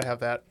 oh, I got to have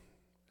that.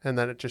 And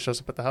then it just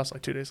shows up at the house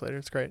like 2 days later.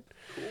 It's great.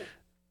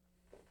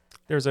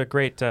 There's a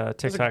great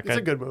TikTok. It's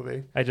a good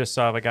movie. I just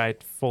saw of a guy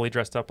fully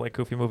dressed up like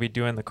Goofy movie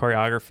doing the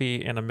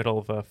choreography in the middle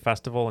of a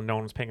festival, and no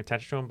one was paying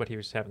attention to him, but he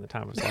was having the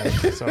time of his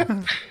life. So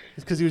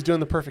it's because he was doing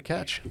the perfect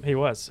catch. He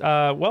was.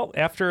 Well,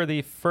 after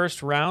the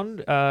first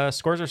round,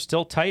 scores are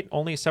still tight,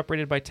 only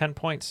separated by 10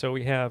 points. So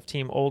we have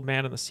Team Old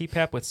Man in the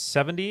CPAP with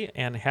 70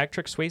 and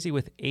Hacktrick Swayze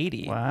with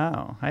 80.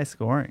 Wow, high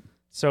scoring.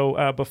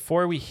 So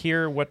before we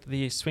hear what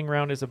the swing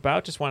round is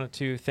about, just wanted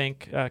to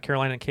thank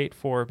Caroline and Kate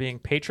for being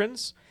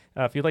patrons.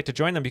 If you'd like to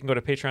join them, you can go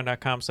to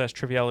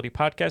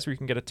patreon.com/trivialitypodcast, where you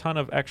can get a ton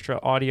of extra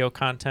audio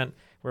content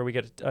where we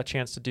get a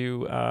chance to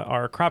do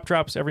our crop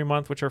drops every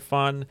month, which are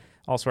fun.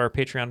 Also our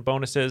Patreon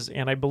bonuses.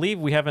 And I believe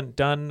we haven't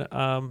done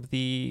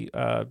the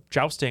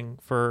jousting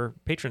for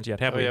patrons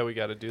yet, have we? Oh, yeah, we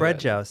got to do Bread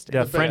that. jousting.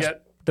 Yeah,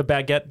 the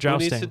baguette jousting.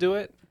 Who needs to do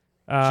it?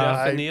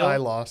 Jeff and Neil? I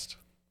lost.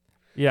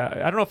 Yeah,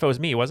 I don't know if it was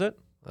me, was it?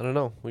 I don't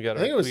know. We got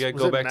to was go it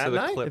back Matt to the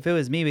and I? clip. If it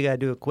was me, we got to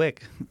do it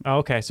quick. Oh,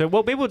 okay. So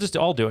maybe we'll just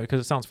all do it because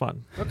it sounds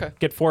fun. Okay.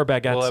 Get 4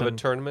 baguettes. We'll have a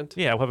tournament?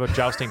 Yeah, we'll have a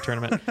jousting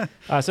tournament.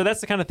 So that's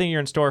the kind of thing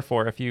you're in store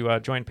for if you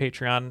join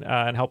Patreon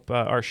and help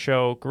our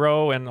show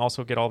grow and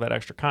also get all that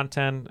extra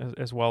content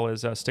as well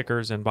as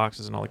stickers and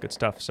boxes and all the good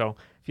stuff. So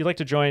if you'd like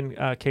to join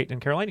Kate and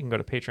Caroline, you can go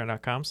to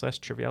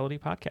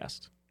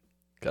patreon.com/trivialitypodcast.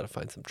 Got to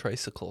find some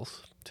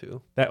tricycles,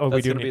 too. That's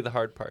going to need be the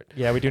hard part.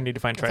 Yeah, we do need to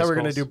find I tricycles. thought we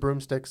were going to do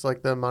broomsticks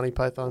like the Monty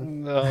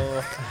Python.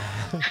 No.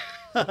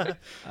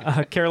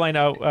 Caroline,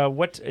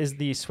 what is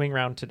the swing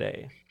round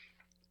today?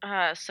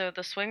 So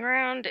the swing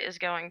round is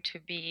going to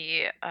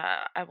be,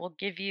 I will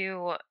give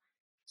you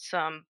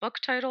some book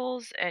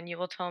titles, and you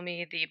will tell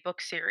me the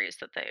book series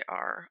that they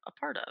are a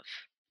part of.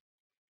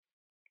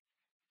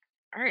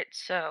 All right,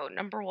 so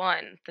number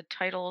 1, the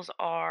titles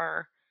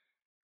are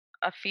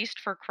A Feast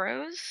for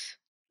Crows,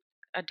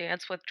 A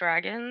Dance with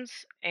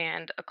Dragons,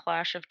 and A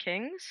Clash of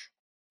Kings.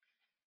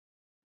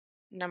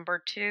 Number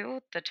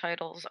 2, the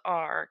titles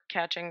are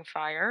Catching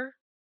Fire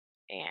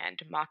and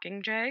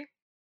Mockingjay.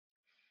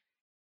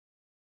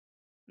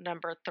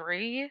 Number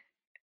 3,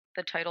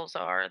 the titles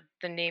are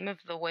The Name of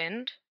the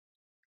Wind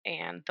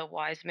and The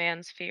Wise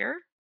Man's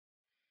Fear.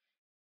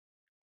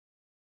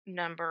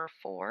 Number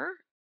 4,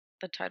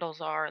 the titles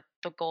are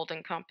The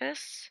Golden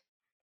Compass,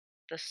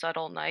 The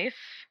Subtle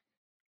Knife,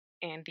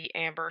 and The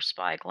Amber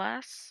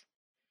Spyglass.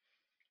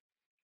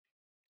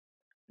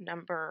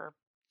 Number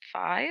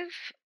 5,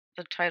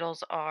 the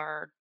titles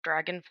are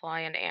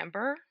Dragonfly and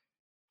Amber,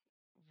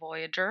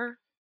 Voyager,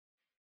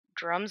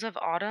 Drums of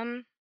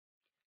Autumn,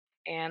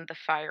 and The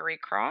Fiery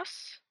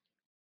Cross.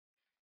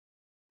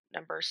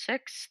 Number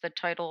 6, the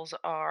titles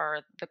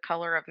are The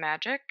Color of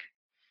Magic,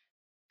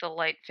 The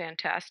Light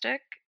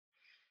Fantastic,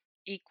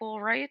 Equal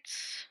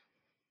Rights,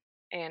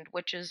 and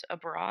Witches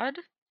Abroad.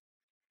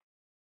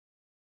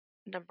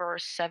 Number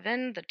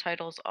 7, the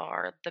titles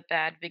are The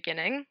Bad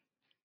Beginning,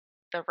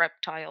 The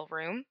Reptile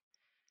Room,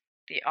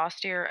 The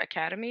Austere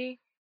Academy,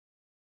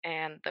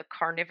 and The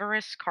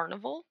Carnivorous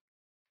Carnival.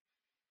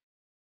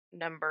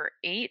 Number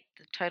 8,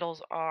 the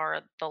titles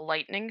are The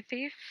Lightning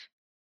Thief,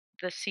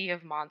 The Sea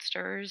of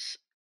Monsters,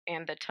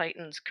 and The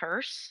Titan's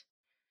Curse.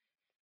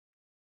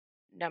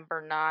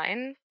 Number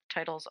 9,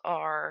 titles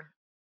are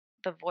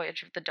The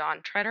Voyage of the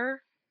Dawn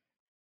Treader,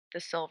 The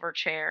Silver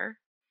Chair,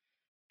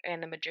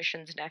 and The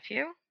Magician's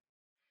Nephew.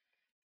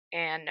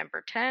 And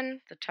number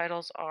 10, the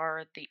titles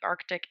are The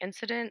Arctic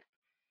Incident,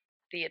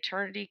 The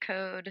Eternity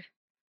Code,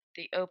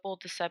 The Opal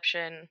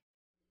Deception,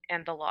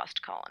 and The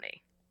Lost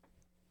Colony.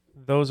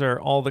 Those are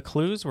all the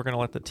clues. We're going to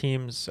let the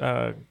teams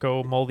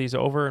go mull these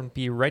over and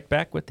be right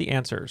back with the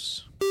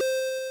answers.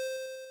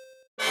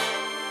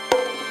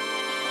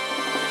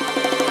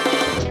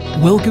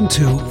 Welcome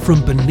to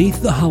From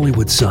Beneath the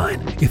Hollywood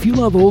Sign. If you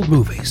love old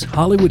movies,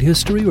 Hollywood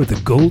history, or the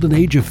golden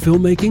age of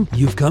filmmaking,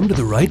 you've come to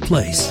the right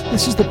place.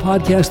 This is the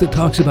podcast that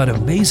talks about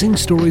amazing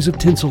stories of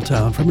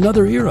Tinseltown from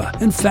another era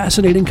and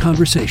fascinating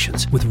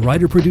conversations with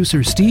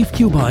writer-producer Steve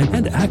Cubine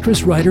and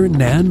actress-writer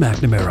Nan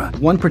McNamara.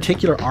 One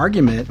particular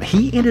argument,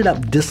 he ended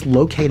up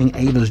dislocating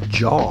Ava's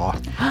jaw.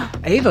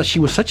 Ava, she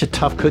was such a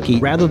tough cookie.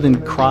 Rather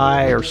than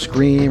cry or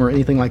scream or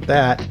anything like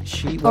that,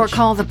 Or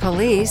call the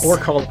police. Or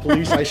call the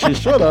police like she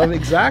should have,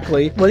 exactly.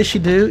 quickly. What does she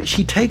do?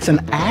 She takes an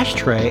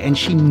ashtray and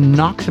she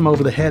knocks him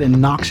over the head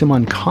and knocks him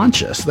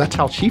unconscious. That's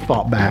how she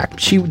fought back.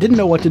 She didn't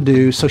know what to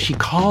do, so she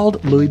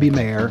called Louis B.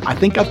 Mayer. I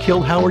think I've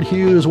killed Howard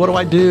Hughes. What do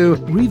I do?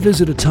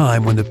 Revisit a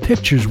time when the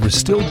pictures were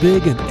still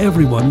big and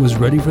everyone was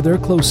ready for their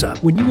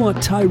close-up. When you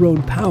want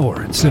Tyrone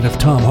Power instead of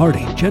Tom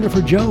Hardy,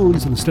 Jennifer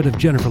Jones instead of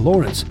Jennifer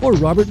Lawrence, or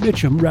Robert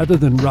Mitchum rather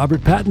than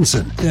Robert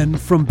Pattinson, then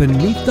From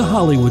Beneath the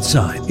Hollywood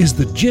Sign is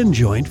the gin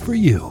joint for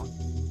you.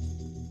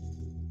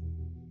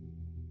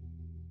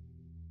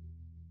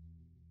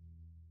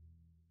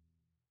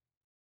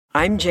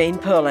 I'm Jane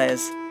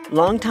Perlez,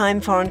 longtime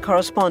foreign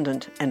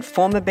correspondent and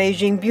former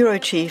Beijing bureau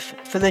chief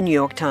for the New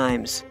York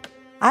Times.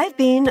 I've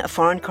been a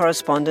foreign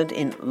correspondent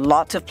in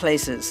lots of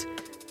places: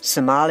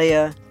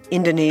 Somalia,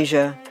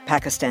 Indonesia,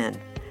 Pakistan,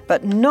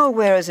 but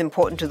nowhere as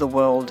important to the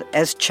world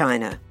as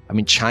China. I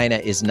mean, China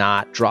is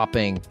not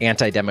dropping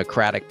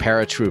anti-democratic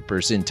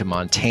paratroopers into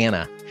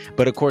Montana.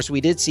 But of course, we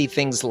did see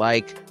things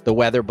like the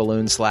weather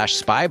balloon /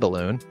 spy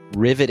balloon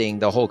riveting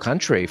the whole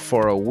country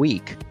for a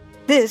week.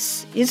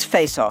 This is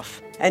Face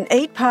Off, an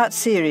 8-part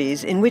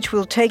series in which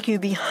we'll take you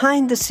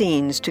behind the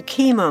scenes to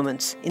key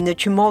moments in the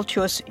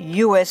tumultuous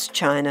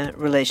U.S.-China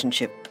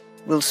relationship.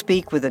 We'll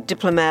speak with a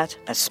diplomat,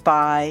 a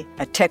spy,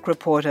 a tech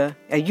reporter,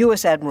 a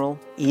U.S. admiral,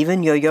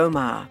 even Yo-Yo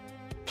Ma.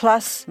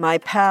 Plus, my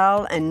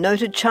pal and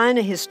noted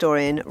China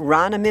historian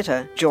Rana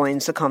Mitter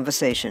joins the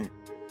conversation.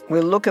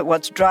 We'll look at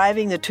what's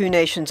driving the two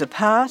nations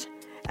apart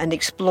and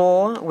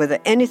explore whether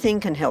anything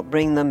can help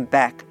bring them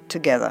back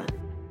together.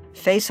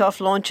 Face Off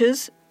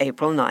launches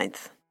April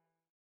 9th.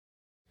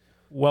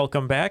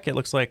 Welcome back. It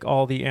looks like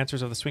all the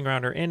answers of the swing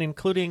round are in,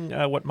 including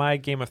what my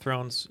Game of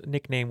Thrones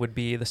nickname would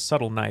be, the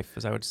subtle knife,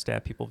 as I would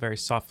stab people very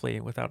softly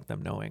without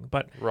them knowing.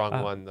 But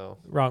Wrong one,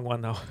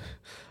 though.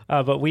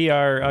 But we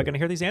are going to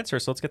hear these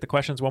answers. So let's get the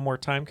questions one more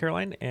time,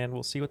 Caroline, and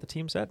we'll see what the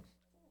team said.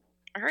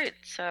 All right.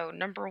 So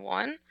number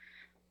 1,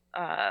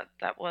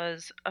 that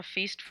was A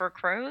Feast for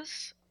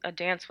Crows, A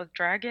Dance with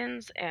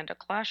Dragons, and A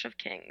Clash of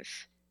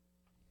Kings.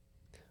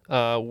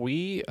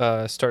 We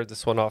started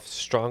this one off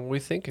strong, we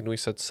think, and we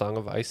said Song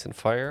of Ice and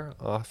Fire,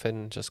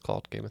 often just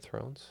called Game of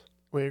Thrones.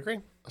 We agree.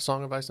 A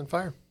Song of Ice and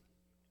Fire.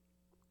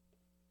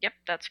 Yep,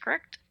 that's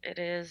correct. It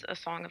is A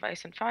Song of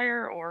Ice and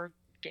Fire or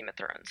Game of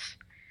Thrones.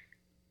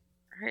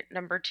 All right,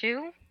 number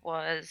 2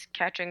 was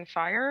Catching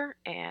Fire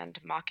and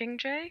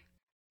Mockingjay.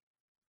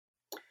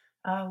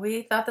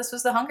 We thought this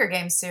was the Hunger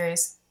Games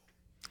series.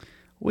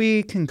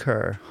 We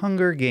concur.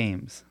 Hunger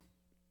Games.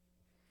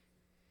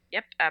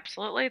 Yep,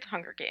 absolutely, the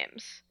Hunger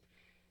Games.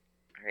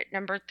 All right,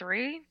 number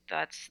 3,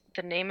 that's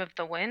The Name of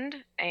the Wind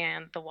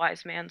and The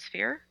Wise Man's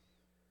Fear.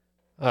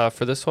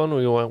 For this one,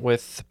 we went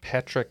with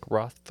Patrick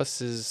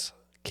Rothfuss's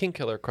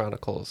Kingkiller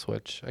Chronicles,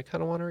 which I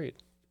kind of want to read.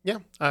 Yeah,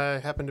 I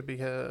happened to be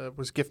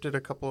was gifted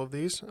a couple of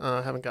these.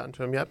 Haven't gotten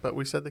to them yet, but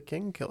we said the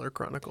Kingkiller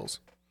Chronicles.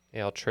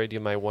 Yeah, I'll trade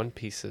you my One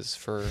Pieces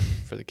for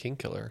the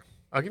Kingkiller.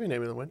 I'll give you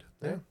Name of the Wind.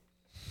 Yeah.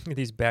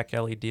 These back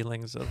alley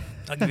dealings of,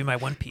 I'll give you my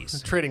One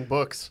Piece. Trading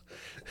books.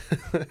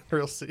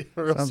 real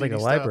Sounds like a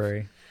stuff.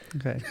 library.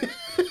 Okay.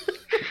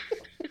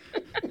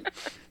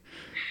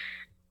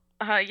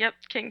 Yep,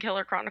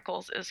 Kingkiller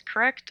Chronicles is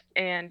correct,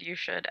 and you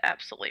should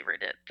absolutely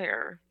read it.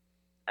 They're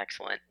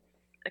excellent,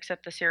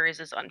 except the series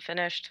is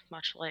unfinished,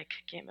 much like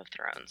Game of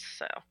Thrones.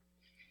 So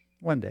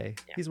One day.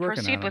 yeah, He's working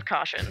on proceed it. with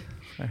caution.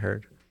 I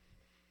heard.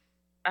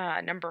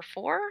 Number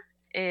 4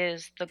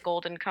 is The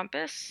Golden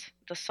Compass,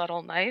 The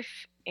Subtle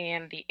Knife,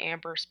 and The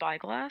Amber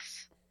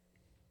Spyglass.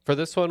 For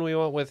this one, we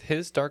went with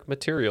His Dark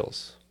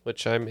Materials,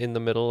 which I'm in the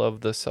middle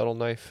of The Subtle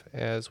Knife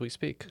as we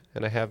speak,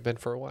 and I have been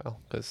for a while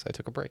because I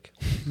took a break.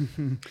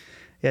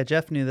 Yeah,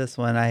 Jeff knew this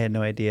one. I had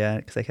no idea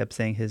because I kept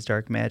saying His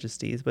Dark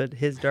Majesties, but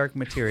His Dark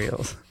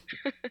Materials.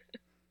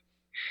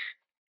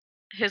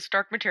 His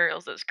Dark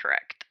Materials is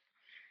correct.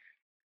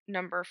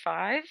 Number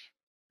 5,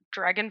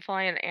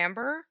 Dragonfly and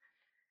Amber,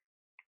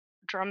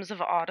 Drums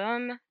of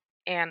Autumn,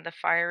 and The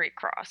Fiery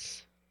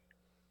Cross.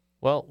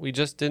 Well, we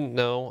just didn't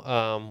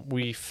know.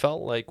 We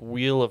felt like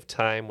Wheel of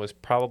Time was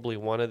probably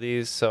one of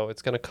these, so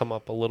it's going to come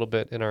up a little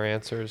bit in our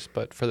answers.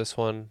 But for this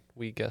one,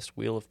 we guessed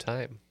Wheel of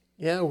Time.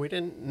 Yeah, we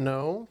didn't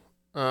know,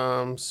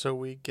 so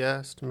we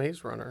guessed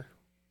Maze Runner.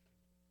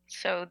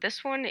 So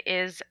this one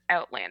is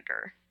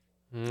Outlander.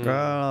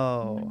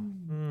 Oh.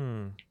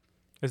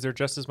 Is there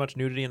just as much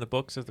nudity in the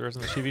books as there is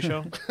in the TV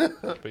show?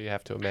 But you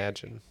have to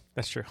imagine.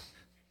 That's true.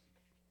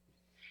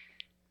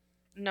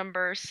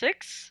 Number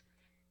 6,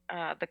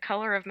 The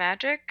Color of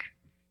Magic,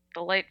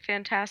 The Light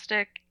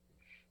Fantastic,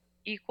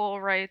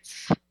 Equal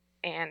Rights,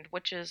 and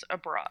Witches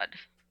Abroad.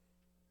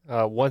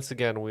 Once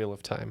again, Wheel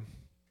of Time.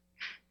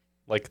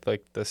 Like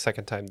the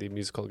second time the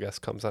musical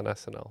guest comes on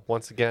SNL.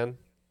 Once again,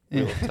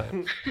 Wheel of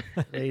Time.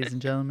 Ladies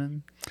and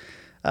gentlemen.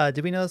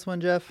 Did we know this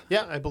one, Jeff?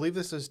 Yeah, I believe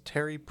this is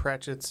Terry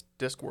Pratchett's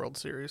Discworld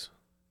series.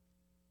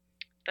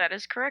 That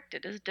is correct.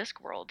 It is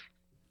Discworld.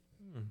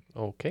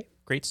 Okay.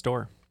 Great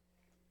store.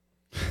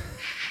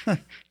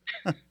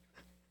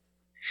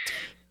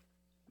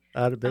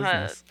 Out of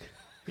business.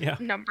 Yeah.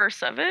 Number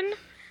 7,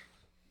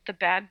 The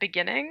Bad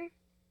Beginning,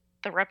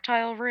 The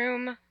Reptile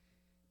Room,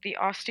 the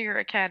Austere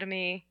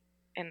Academy,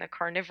 and the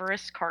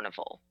Carnivorous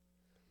Carnival.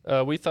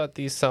 We thought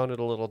these sounded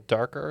a little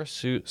darker,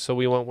 so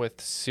we went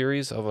with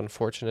Series of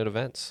Unfortunate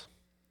Events.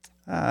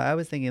 I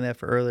was thinking that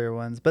for earlier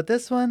ones, but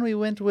this one we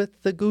went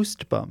with the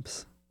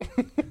Goosebumps.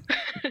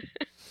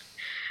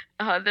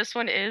 This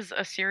one is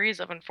a series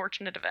of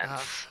unfortunate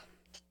events.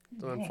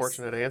 It's an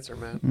unfortunate answer,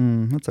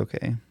 man. That's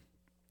okay.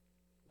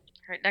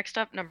 All right, next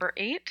up, number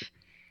 8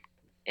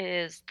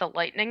 is The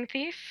Lightning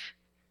Thief,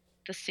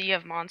 The Sea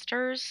of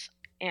Monsters,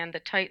 and The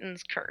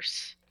Titan's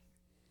Curse.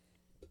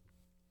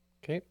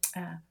 Okay.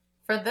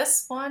 For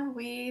this one,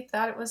 we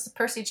thought it was the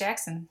Percy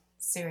Jackson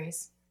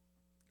series.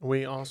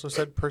 We also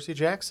said Percy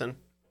Jackson.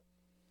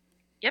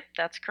 Yep,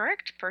 that's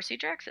correct. Percy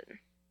Jackson.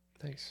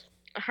 Thanks.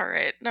 All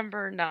right,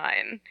 number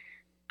 9.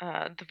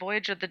 The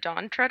Voyage of the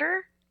Dawn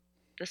Treader,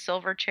 The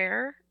Silver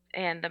Chair,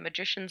 and The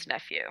Magician's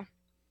Nephew.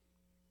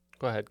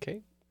 Go ahead,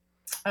 Kate.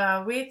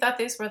 We thought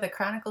these were the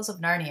Chronicles of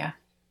Narnia.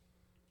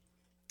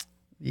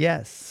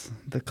 Yes,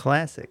 the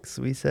classics.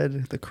 We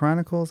said the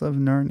Chronicles of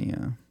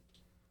Narnia.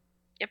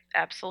 Yep,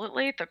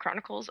 absolutely. The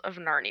Chronicles of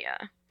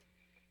Narnia.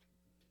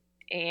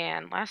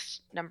 And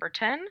last, number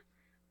 10,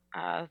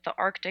 The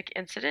Arctic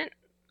Incident,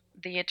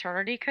 The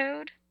Eternity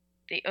Code,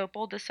 The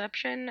Opal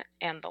Deception,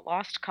 and The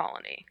Lost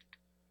Colony.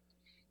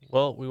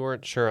 Well, we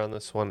weren't sure on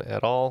this one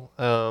at all.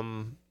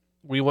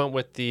 We went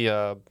with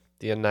the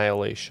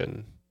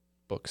Annihilation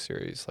book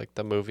series, like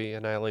the movie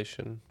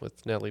Annihilation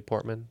with Natalie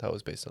Portman. That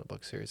was based on a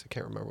book series. I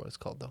can't remember what it's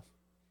called, though.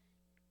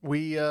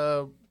 We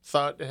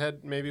thought it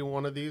had maybe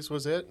one of these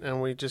was it,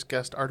 and we just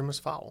guessed Artemis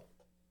Fowl.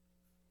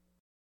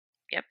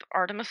 Yep,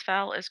 Artemis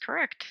Fowl is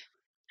correct.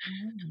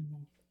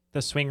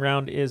 The swing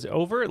round is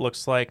over. It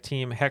looks like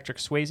Team Hector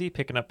Swayze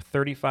picking up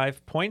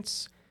 35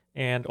 points,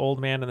 and Old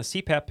Man and the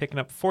CPAP picking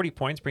up 40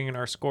 points, bringing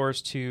our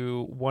scores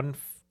to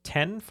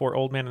 110 for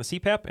Old Man and the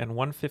CPAP and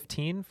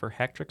 115 for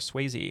Hector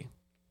Swayze.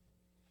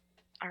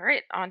 All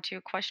right, on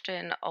to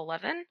question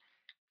 11.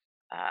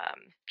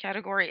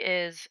 Category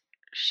is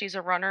She's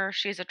a Runner,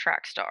 She's a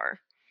Track Star.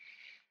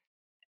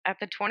 At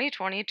the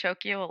 2020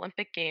 Tokyo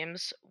Olympic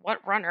Games,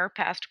 what runner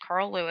passed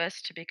Carl Lewis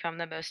to become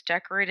the most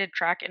decorated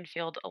track and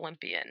field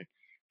Olympian?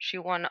 She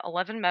won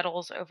 11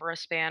 medals over a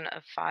span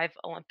of 5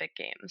 Olympic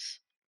Games.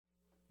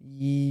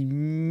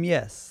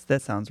 Yes,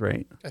 that sounds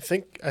right. I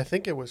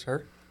think it was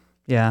her.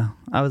 Yeah,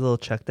 I was a little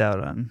checked out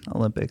on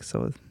Olympics,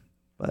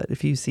 but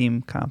if you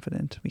seem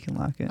confident, we can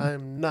lock in.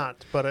 I'm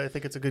not, but I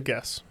think it's a good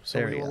guess, so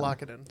There we you will go.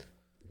 lock it in.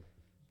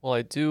 Well,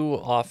 I do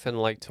often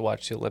like to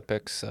watch the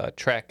Olympics.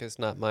 Track is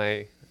not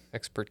my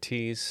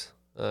expertise.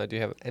 Do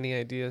you have any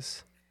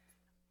ideas?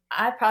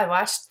 I probably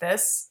watched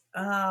this.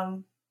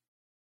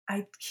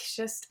 I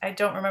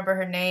don't remember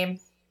her name.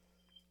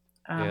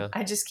 Yeah.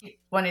 I just keep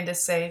wanting to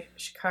say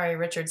Sha'Carri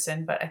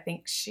Richardson, but I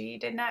think she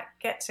did not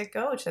get to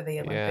go to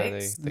the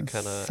Olympics. Yeah, they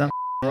kind of Some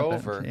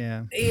over.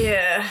 Yeah.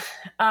 Yeah.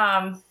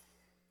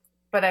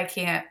 But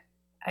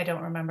I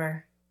don't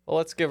remember. Well,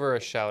 let's give her a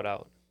shout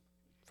out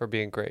for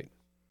being great.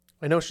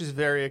 I know she's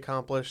very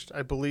accomplished.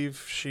 I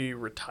believe she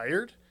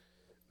retired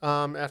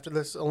after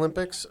this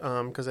Olympics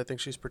because I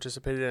think she's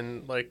participated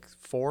in like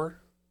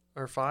 4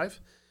 or 5.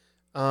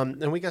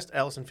 And we guessed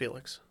Allison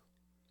Felix.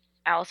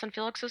 Allison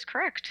Felix is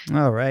correct.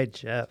 All right,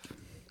 Jeff.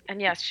 And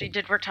yes, she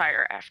did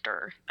retire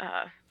after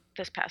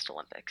this past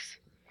Olympics.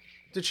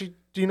 Do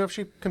you know if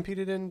she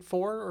competed in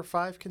 4 or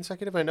 5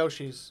 consecutive? I know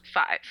she's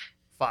 5.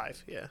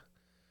 5, yeah.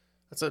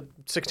 That's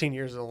 16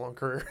 years is a long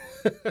career,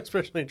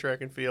 especially in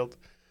track and field.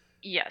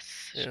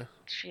 Yes. Yeah.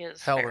 She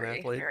is Hell of an very,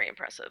 athlete. very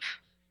impressive.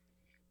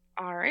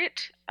 All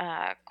right.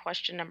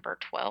 Question number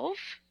 12.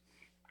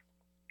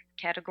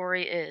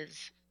 Category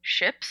is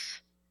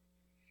ships.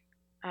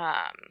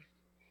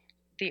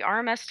 The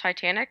RMS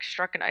Titanic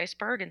struck an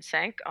iceberg and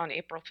sank on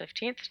April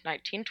 15th,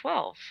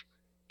 1912.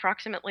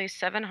 Approximately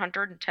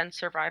 710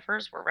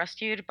 survivors were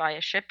rescued by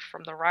a ship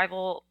from the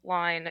rival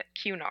line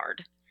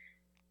Cunard.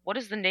 What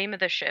is the name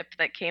of the ship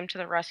that came to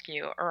the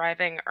rescue,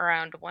 arriving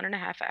around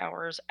 1.5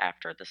 hours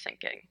after the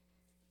sinking?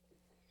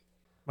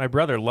 My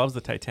brother loves the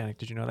Titanic.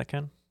 Did you know that,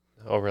 Ken?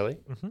 Oh, really?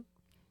 Mm-hmm.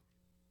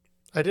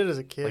 I did as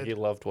a kid. Like he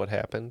loved what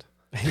happened.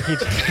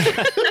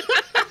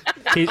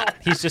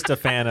 He's just a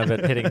fan of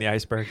it hitting the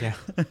iceberg, yeah.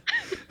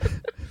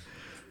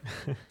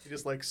 He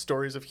just likes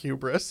stories of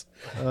hubris.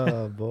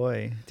 Oh,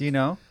 boy. Do you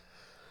know?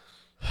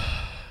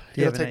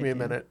 It'll take me a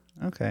minute.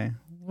 Okay.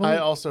 I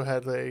also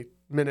had a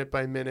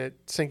minute-by-minute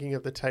sinking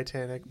of the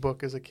Titanic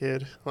book as a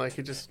kid. Like,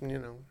 it just,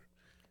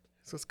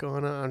 what's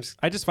going on?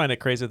 I just find it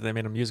crazy that they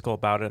made a musical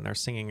about it and they're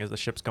singing as the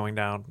ship's going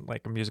down,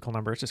 like a musical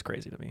number. It's just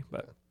crazy to me.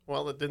 But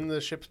Well, didn't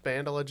the ship's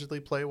band allegedly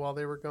play while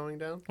they were going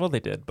down? well, they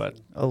did, but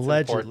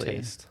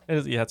Allegedly.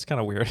 it's kind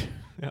of weird.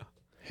 Yeah.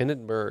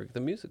 Hindenburg,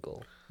 the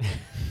musical.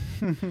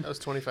 That was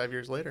 25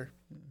 years later.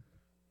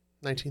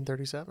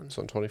 1937.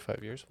 So in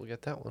 25 years, we'll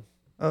get that one.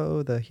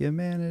 Oh, the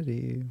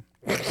humanity.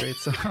 Great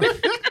song.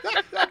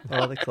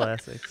 All the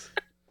classics.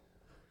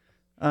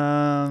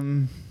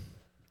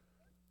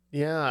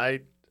 Yeah,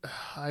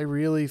 I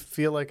really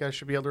feel like I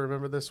should be able to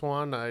remember this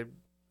one. I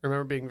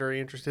remember being very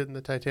interested in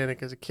the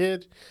Titanic as a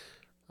kid.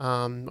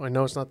 I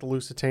know it's not the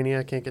Lusitania.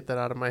 I can't get that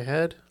out of my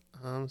head.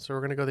 So we're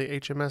going to go the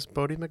HMS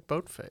Bodie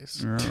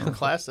McBoatface. Oh.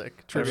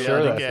 Classic.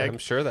 I'm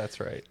sure that's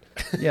right.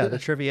 Yeah, the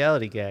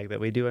triviality gag that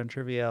we do on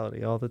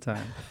Triviality all the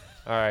time.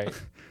 All right.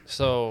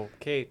 So,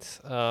 Kate,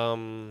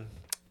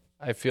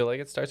 I feel like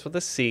it starts with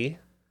a C.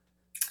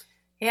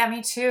 Yeah,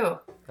 me too.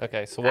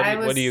 Okay, so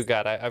what do you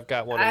got? I've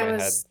got one in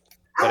my head,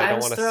 but I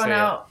don't want to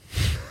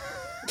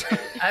say it.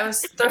 I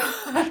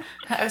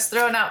was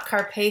throwing out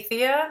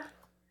Carpathia.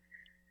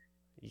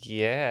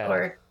 Yeah.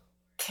 Or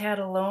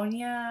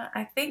Catalonia.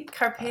 I think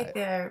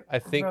Carpathia. I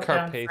think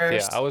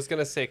Carpathia. I was going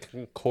to say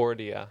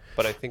Concordia,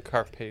 but I think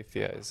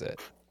Carpathia is it.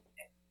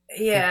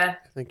 Yeah.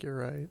 I think you're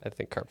right. I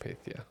think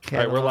Carpathia. Catalonia All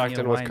right, we're locked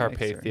in with wine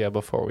Carpathia mixer.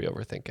 before we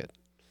overthink it.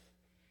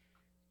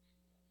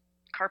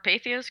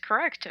 Carpathia is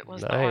correct. It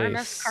was the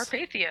Nice. RMS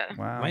Carpathia.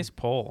 Wow. Nice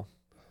poll.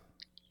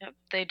 Yep.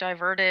 They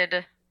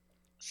diverted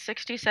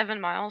 67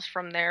 miles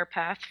from their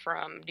path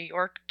from New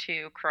York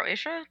to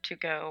Croatia to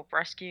go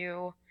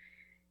rescue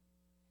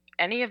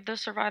any of the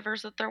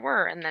survivors that there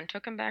were, and then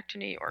took them back to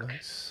New York.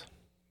 Nice.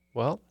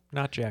 Well,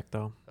 Not Jack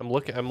though. I'm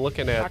looking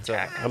at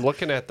Jack.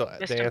 the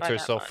Missed him by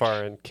answers that so much.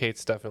 far, and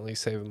Kate's definitely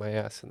saving my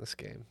ass in this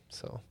game.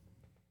 So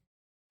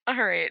All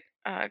right.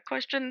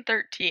 Question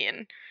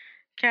 13.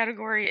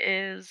 Category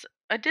is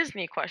a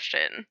Disney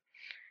question.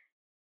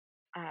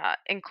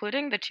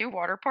 Including the 2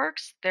 water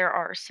parks, there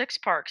are 6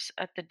 parks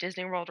at the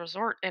Disney World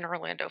Resort in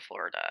Orlando,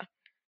 Florida.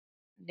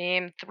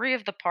 Name 3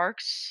 of the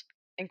parks,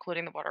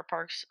 including the water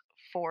parks,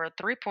 for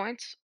 3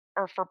 points,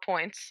 or for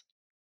points,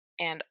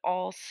 and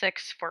all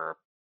 6 for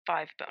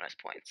 5 bonus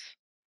points.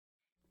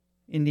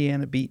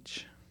 Indiana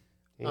Beach.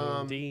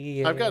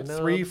 I've got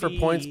 3 for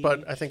points,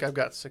 but I think I've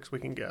got 6 we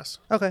can guess.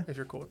 Okay. If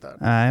you're cool with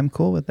that. I'm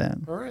cool with that.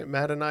 All right.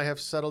 Matt and I have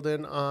settled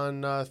in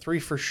on 3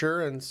 for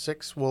sure, and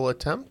 6 we'll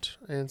attempt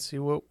and see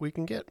what we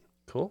can get.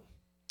 cool.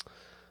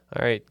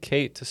 All right,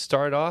 Kate, to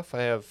start off,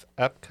 I have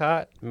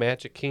Epcot,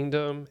 Magic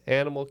Kingdom,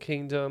 Animal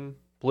Kingdom,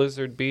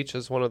 Blizzard Beach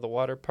as one of the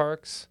water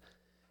parks.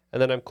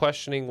 And then I'm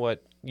questioning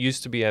what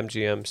used to be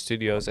MGM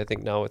Studios. I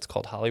think now it's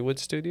called Hollywood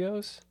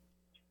Studios.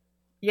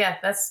 Yeah,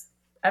 that's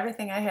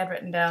everything I had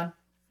written down.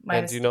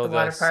 And do you know the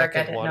water park. I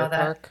second didn't water know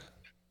that. park?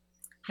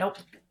 Nope.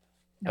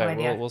 No All right,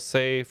 idea. we'll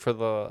say for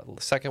the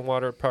second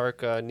water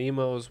park,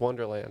 Nemo's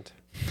Wonderland.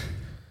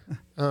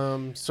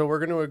 So we're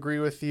going to agree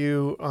with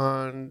you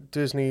on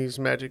Disney's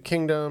Magic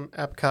Kingdom,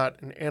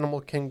 Epcot, and Animal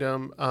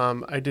Kingdom.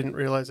 I didn't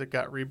realize it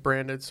got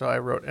rebranded, so I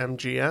wrote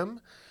MGM.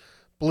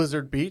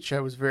 Blizzard Beach, I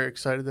was very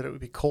excited that it would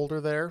be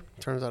colder there.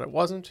 Turns out it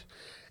wasn't.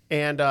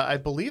 And I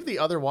believe the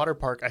other water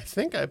park, I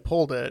think I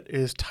pulled it,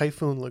 is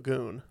Typhoon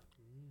Lagoon.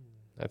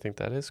 I think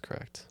that is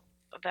correct.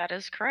 That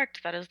is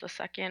correct. That is the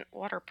second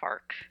water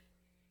park.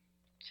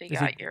 So you Is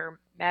got it- your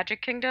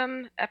Magic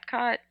Kingdom,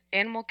 Epcot,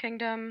 Animal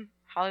Kingdom,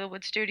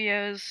 Hollywood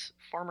Studios,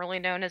 formerly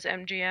known as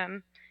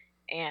MGM,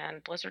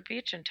 and Blizzard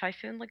Beach and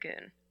Typhoon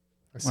Lagoon.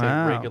 I say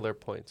Wow. regular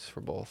points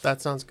for both.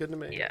 That sounds good to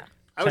me. Yeah.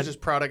 I was 10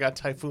 just proud I got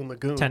Typhoon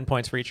Lagoon. 10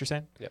 points for each, you're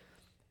saying? Yep.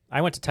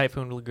 I went to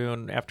Typhoon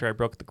Lagoon after I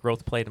broke the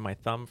growth plate in my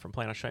thumb from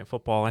playing on Shine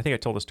Football. I think I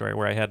told the story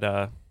where I had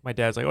my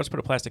dad's like, "Oh, just put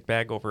a plastic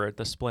bag over it,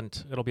 the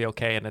splint, it'll be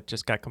okay," and it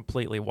just got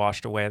completely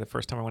washed away the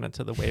first time I went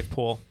into the wave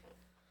pool.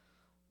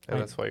 And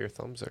that's why your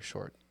thumbs are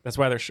short. That's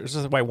why this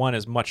is why one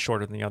is much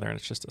shorter than the other, and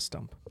it's just a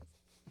stump.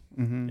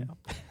 Mm-hmm.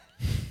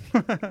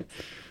 Yeah.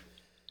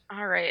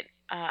 All right.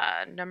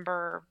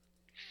 Number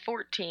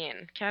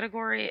 14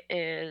 category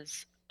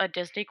is a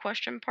Disney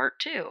question part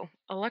 2,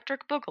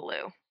 Electric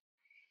Boogaloo.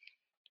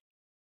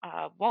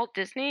 Walt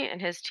Disney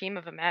and his team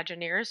of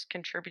Imagineers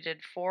contributed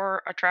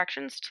 4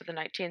 attractions to the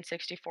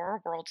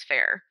 1964 World's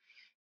Fair.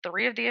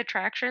 3 of the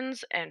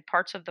attractions and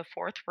parts of the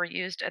 4th were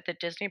used at the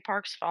Disney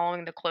parks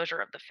following the closure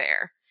of the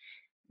fair.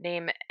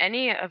 Name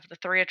any of the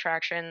 3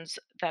 attractions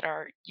that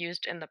are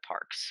used in the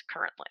parks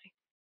currently.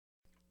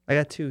 I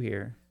got 2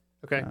 here.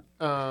 Okay.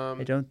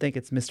 I don't think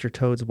it's Mr.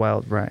 Toad's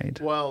Wild Ride.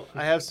 Well,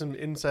 I have some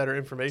insider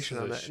information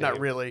This on is that. a Not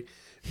shame. really.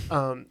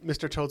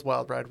 Mr. Toad's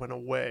Wild Ride went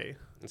away,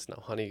 It's now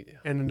Honey.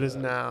 and it is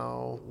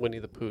now Winnie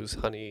the Pooh's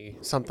Honey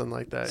something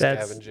like that.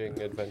 That's-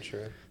 Scavenging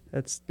Adventure.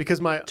 That's Because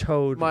my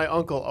Toad. my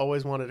uncle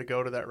always wanted to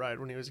go to that ride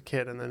when he was a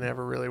kid, and then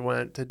never really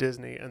went to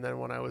Disney. And then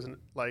when I was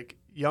like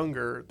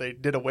younger, they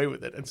did away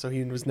with it, and so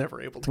he was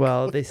never able to.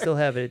 Well, go they there. still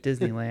have it at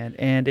Disneyland,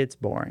 and it's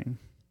boring.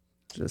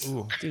 Just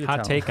Ooh, do hot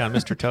tell. take on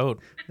Mr. Toad.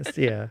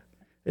 Yeah,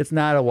 it's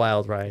not a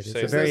wild ride. It's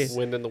Say a very this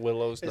Wind in the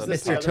Willows. Is Not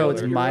this a the Mr. other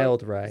Toad's one you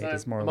Mild wrote? Ride I'm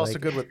is more also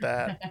like. good with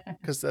that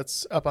because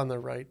that's up on the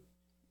right.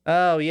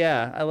 Oh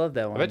yeah, I love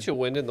that I one. bet you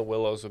Wind in the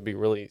Willows would be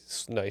really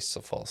nice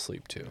to fall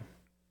asleep to.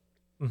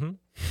 Mm-hmm.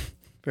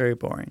 Very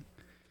boring.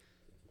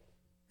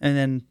 And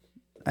then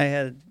I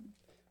had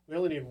We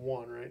only need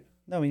one, right?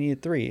 no. We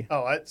needed 3.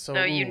 Oh,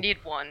 No, you ooh. need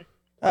 1.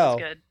 Oh,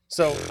 That's good.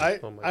 So I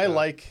Oh my I God.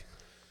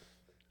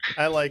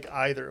 like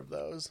either of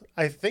those.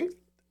 I think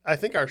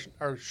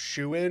our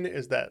shoe in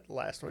is that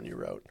last one you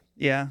wrote.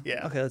 yeah.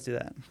 Yeah. Okay, let's do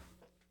that.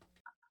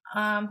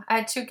 I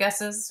had 2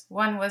 guesses.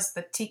 One was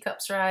the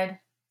Teacups ride,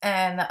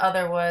 and the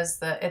other was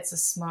the It's a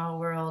Small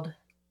World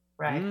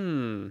ride.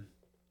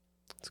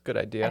 It's a good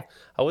idea.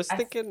 I was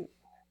thinking,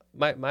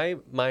 my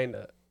mind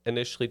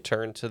initially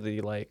turned to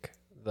the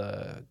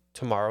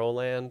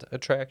Tomorrowland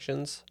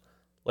attractions,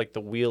 like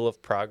the Wheel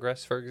of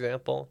Progress, for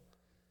example,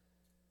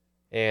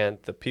 and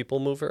the People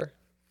Mover.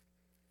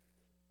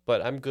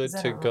 But I'm good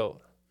to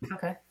go.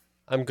 Okay.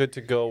 I'm good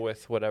to go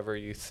with whatever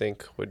you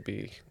think would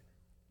be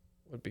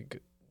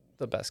good,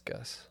 the best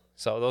guess.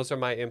 So those are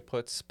my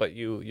inputs, but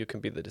you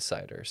can be the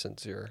decider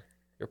since you're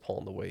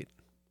pulling the weight.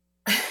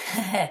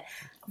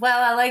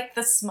 Well, I like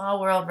the Small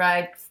World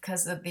ride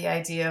because of the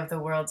idea of the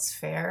World's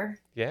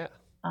Fair. Yeah.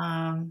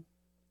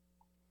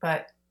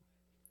 But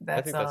that's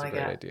I think all that's a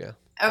great got. idea.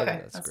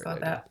 Okay, let's go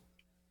with that.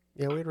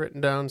 Yeah, we had written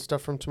down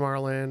stuff from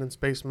Tomorrowland and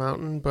Space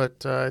Mountain,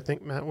 but I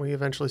think, Matt, we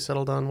eventually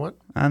settled on what?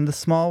 On the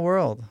Small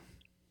World.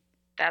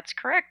 That's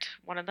correct.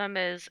 One of them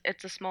is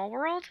It's a Small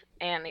World,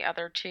 and the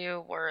other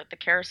two were The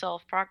Carousel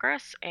of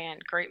Progress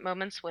and Great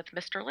Moments with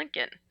Mr.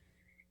 Lincoln.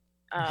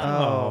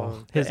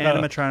 His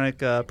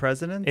animatronic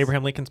president?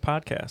 Abraham Lincoln's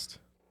podcast.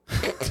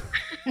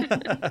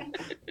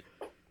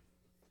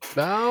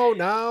 Now.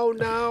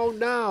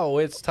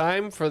 It's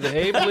time for the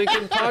Abe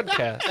Lincoln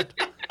podcast.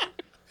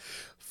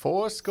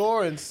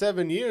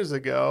 7 years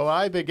ago,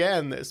 I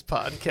began this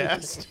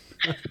podcast.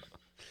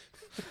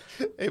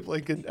 Abe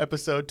Lincoln,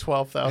 episode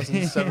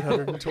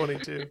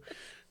 12,722.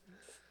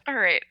 All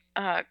right.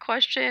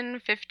 Question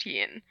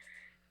 15.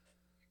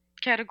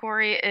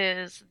 Category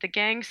is The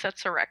Gang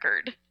Sets a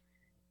Record.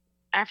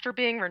 After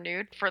being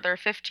renewed for their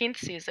 15th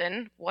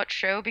season, what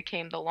show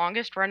became the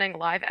longest-running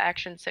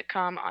live-action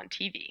sitcom on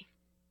TV?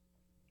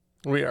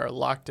 We are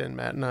locked in,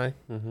 Matt and I.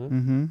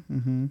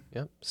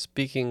 Yep.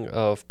 Speaking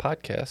of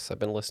podcasts, I've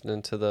been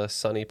listening to the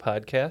Sunny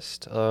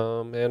podcast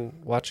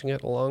and watching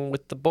it along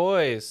with the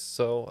boys.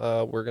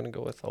 So we're going to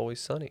go with Always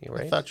Sunny,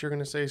 right? I thought you were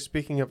going to say,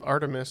 speaking of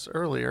Artemis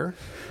earlier,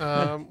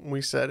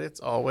 we said it's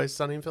always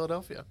sunny in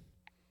Philadelphia.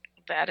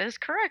 That is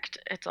correct.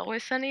 It's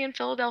Always Sunny in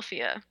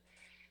Philadelphia.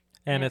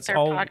 And their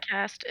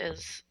podcast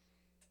is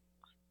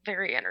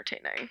very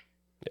entertaining.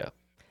 Yeah.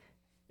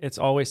 It's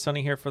Always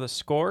Sunny here for the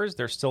scores.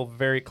 They're still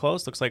very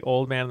close. Looks like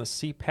Old Man in the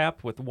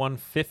CPAP with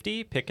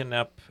 150, picking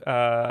up,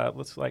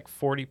 looks like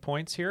 40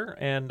 points here.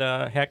 And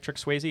Hack Trick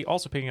Swayze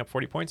also picking up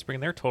 40 points,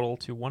 bringing their total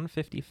to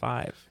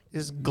 155.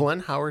 Is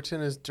Glenn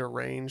Howerton as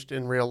deranged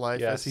in real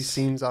life as he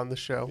seems on the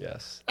show?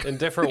 Yes. In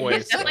different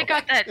ways. He's definitely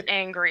got that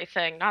angry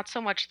thing, not so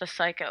much the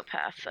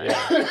psychopath thing.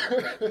 Yeah.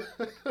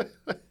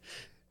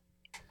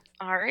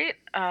 All right.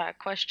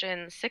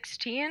 Question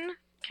 16.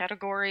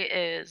 Category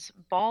is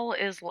Ball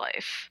is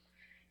Life.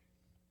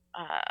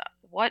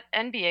 What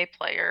NBA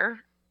player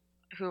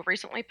who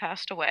recently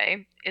passed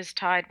away is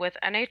tied with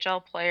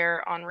NHL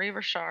player Henri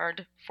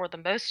Richard for the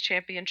most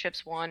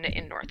championships won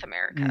in North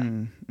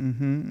America?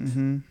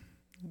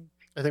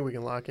 I think we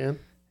can lock in.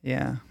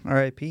 Yeah.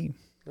 R.I.P.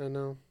 I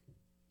know.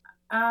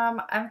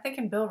 I'm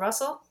thinking Bill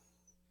Russell.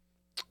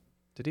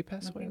 Did he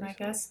pass away? I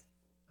guess.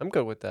 I'm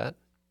good with that.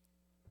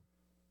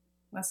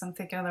 Unless I'm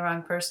thinking of the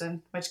wrong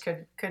person, which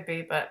could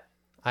be, but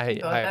I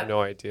have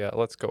no idea.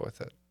 Let's go with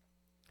it.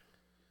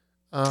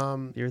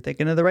 You're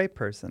thinking of the right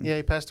person. Yeah,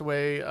 he passed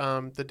away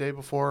the day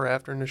before or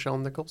after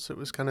Nichelle Nichols. It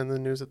was kind of in the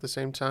news at the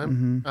same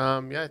time.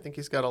 Yeah, I think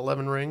he's got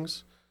 11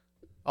 rings.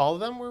 All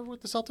of them were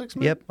with the Celtics,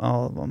 man? Yep,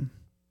 all of them.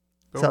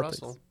 Bill Celtics.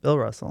 Russell. Bill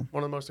Russell.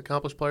 One of the most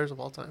accomplished players of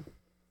all time.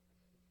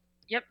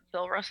 Yep,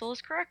 Bill Russell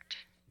is correct.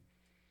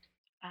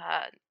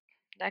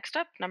 Next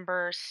up,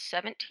 number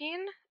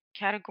 17.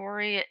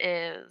 Category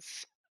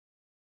is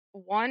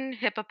one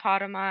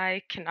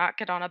hippopotami cannot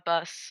get on a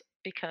bus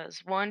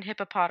because one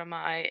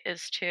hippopotami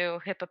is too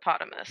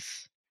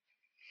hippopotamus.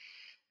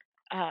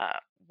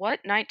 What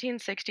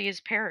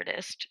 1960s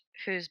parodist,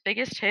 whose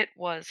biggest hit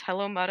was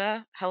Hello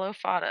Mutta, Hello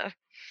Fada,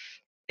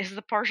 is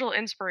the partial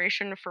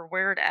inspiration for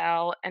Weird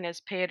Al and is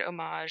paid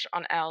homage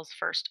on Al's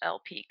first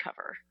LP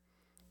cover?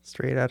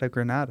 Straight out of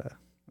Granada,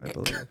 I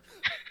believe.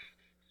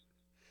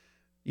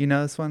 You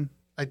know this one?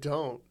 I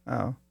don't.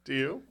 Oh. Do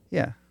you?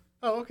 Yeah.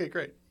 Oh, okay,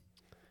 great.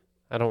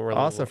 I don't really.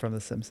 Also from The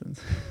Simpsons.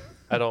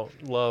 I don't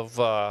love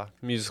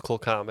musical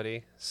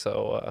comedy,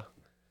 so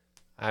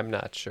I'm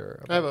not sure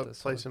about I have a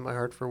this place in my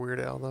heart for Weird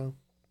Al, though.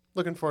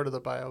 Looking forward to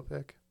the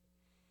biopic.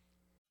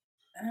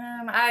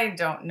 I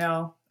don't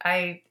know.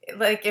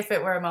 If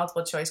it were a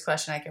multiple choice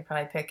question, I could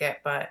probably pick it,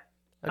 but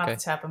off the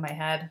top of my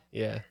head,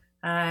 yeah,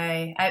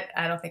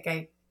 I don't think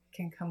I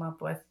can come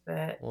up with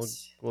it.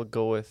 We'll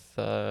go with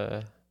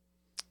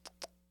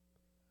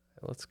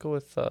let's go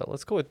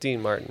with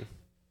Dean Martin.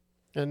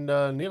 And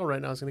Neil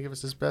right now is going to give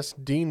us his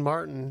best Dean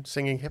Martin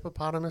singing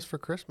Hippopotamus for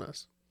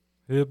Christmas.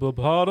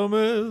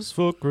 Hippopotamus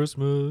for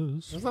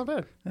Christmas. That's not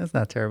bad. That's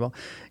not terrible.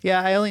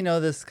 Yeah, I only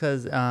know this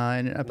because in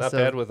an episode... Not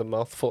bad with a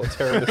mouthful of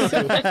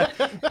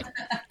tiramisu.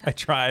 I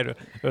tried.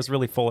 It was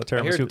really full of tiramisu.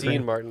 I hear cream.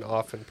 Dean Martin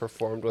often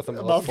performed with a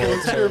mouthful of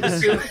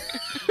tiramisu.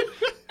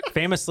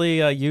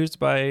 Famously used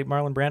by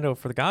Marlon Brando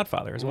for The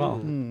Godfather as well.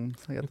 You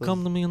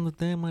come to me on the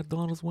day of my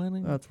daughter's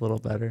wedding. That's a little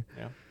better.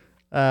 Yeah.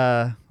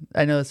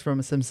 I know it's from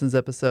a Simpsons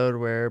episode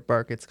where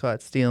Bart gets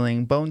caught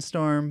stealing Bone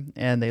Storm,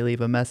 and they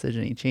leave a message,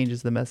 and he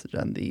changes the message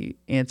on the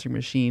answering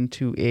machine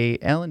to a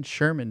Alan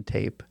Sherman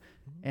tape,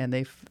 and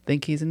they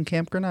think he's in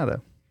Camp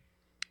Granada.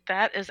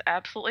 That is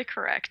absolutely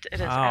correct. It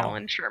is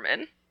Alan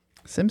Sherman.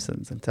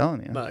 Simpsons, I'm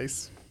telling you.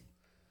 Nice.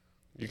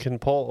 You can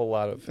pull a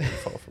lot of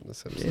info from the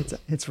Simpsons.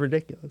 It's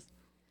ridiculous.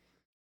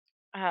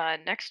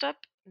 Next up,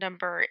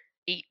 number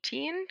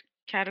 18.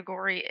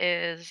 Category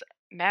is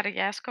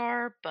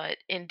Madagascar, but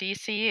in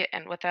DC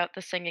and without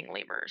the singing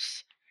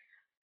lemurs.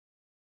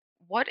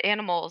 What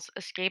animals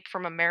escaped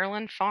from a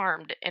Maryland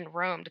farm and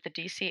roamed the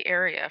DC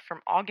area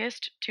from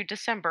August to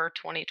December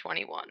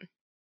 2021?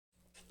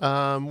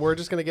 We're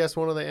just gonna guess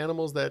one of the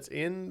animals that's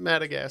in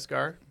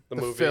Madagascar. The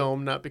movie.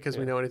 Film, not because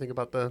we know anything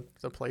about the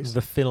place.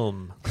 The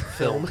film.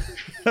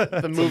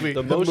 The movie.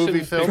 The movie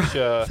motion film.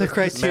 picture. The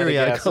Criterion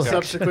Madagascar.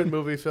 Subsequent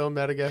movie film,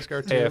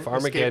 Madagascar 2. Hey, if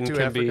Armageddon Escape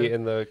to can be Africa.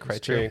 in the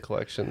Criterion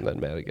collection, then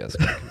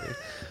Madagascar can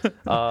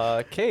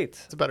be. Kate.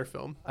 It's a better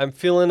film. I'm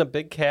feeling a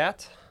big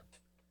cat.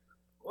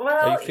 Are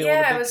Well, you feeling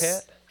yeah, a big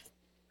cat?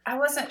 I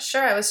wasn't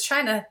sure. I was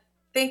trying to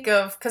think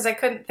of, because I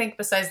couldn't think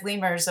besides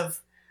lemurs of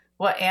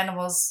what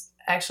animals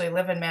actually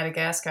live in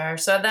Madagascar.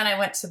 So then I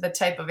went to the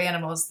type of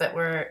animals that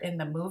were in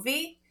the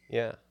movie.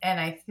 Yeah. And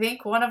I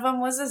think one of them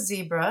was a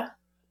zebra.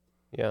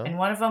 Yeah. And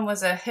one of them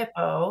was a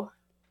hippo.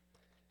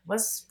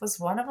 Was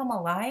one of them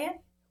a lion?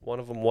 One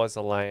of them was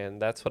a lion.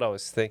 That's what I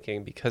was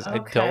thinking, because I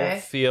Okay.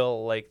 don't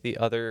feel like the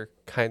other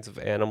kinds of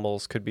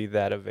animals could be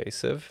that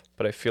evasive,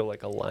 but I feel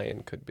like a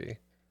lion could be.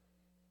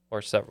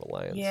 Or several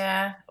lions.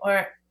 Yeah.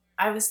 Or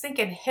I was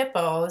thinking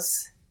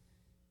hippos,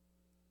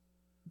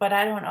 but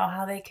I don't know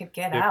how they could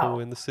get Hippo out.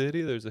 in the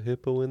city. There's a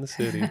hippo in the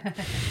city.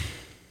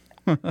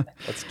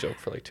 That's a joke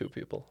for like 2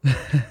 people.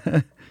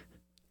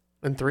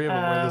 And 3 of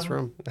them were in this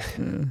room.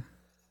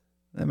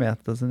 That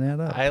math doesn't add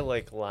up. I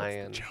like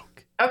lion.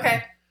 Joke.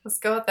 Okay, let's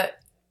go with it.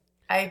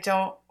 I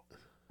don't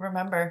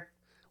remember.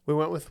 We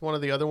went with one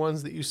of the other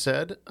ones that you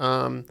said.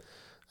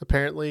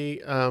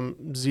 Apparently,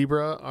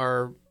 zebra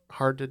are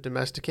hard to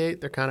domesticate.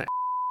 They're kind of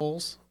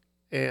assholes,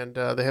 and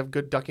they have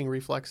good ducking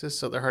reflexes,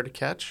 so they're hard to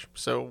catch.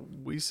 So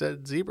we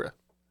said zebra.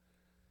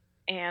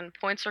 And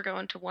points are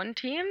going to one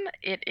team.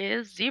 It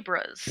is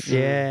zebras.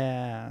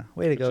 Yeah.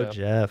 Way to go, job.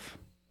 Jeff.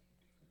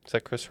 Is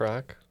that Chris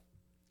Rock?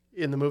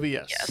 In the movie,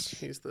 yes. Yes.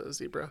 He's the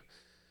zebra.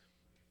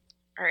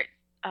 All right.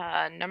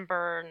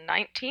 Number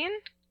 19.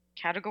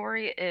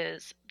 Category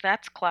is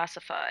That's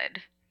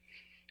Classified.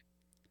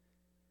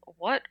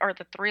 What are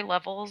the 3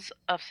 levels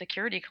of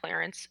security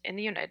clearance in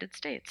the United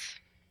States?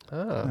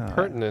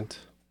 Pertinent.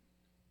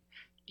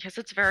 Because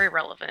it's very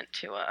relevant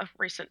to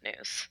recent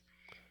news.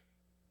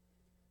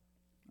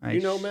 You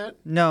know, Matt?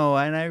 No,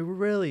 and I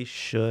really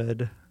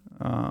should.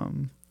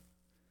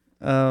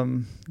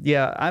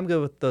 Yeah, I'm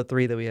good with the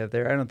 3 that we have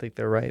there. I don't think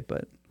they're right,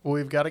 but Well,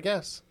 we've got a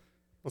guess.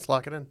 Let's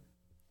lock it in.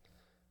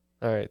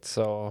 All right,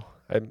 so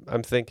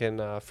I'm thinking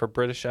for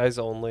British eyes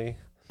only.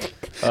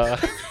 For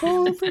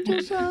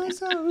British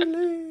eyes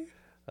only.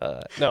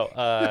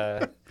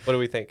 What do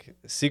we think?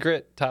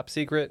 Secret? Top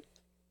secret?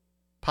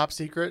 Pop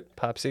secret?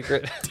 Pop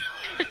secret?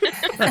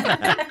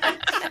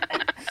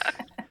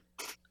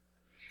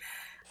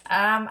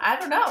 I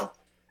don't know.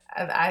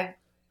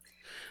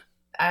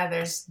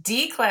 There's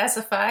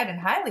declassified and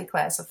highly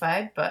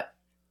classified, but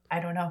I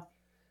don't know.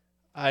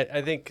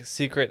 I think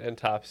secret and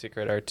top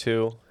secret are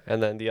 2,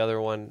 and then the other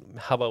one,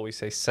 how about we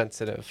say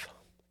sensitive?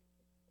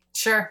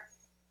 Sure.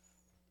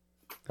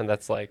 And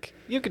that's like,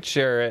 you could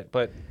share it,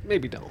 but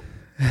maybe don't.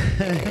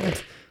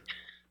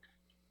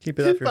 keep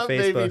it off your But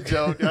maybe Facebook.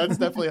 don't. That's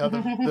definitely how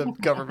the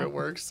government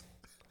works.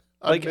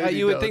 Like Maybe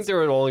you would don'ts. think there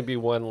would only be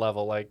one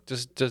level, like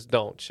just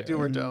don't share. Do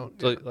or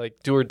don't.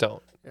 Like do or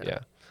don't. Yeah.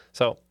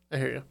 So I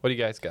hear you. what do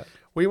you guys got?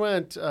 We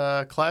went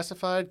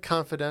classified,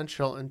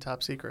 confidential, and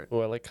top secret.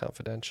 Oh, I like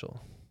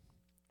confidential.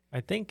 I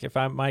think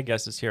my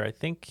guess is here. I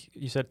think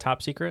you said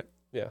top secret.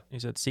 Yeah. You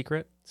said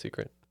secret.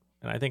 Secret.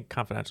 And I think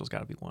confidential's got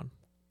to be 1.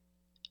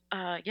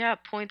 Yeah,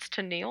 points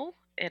to Neil.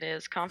 It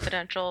is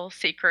confidential,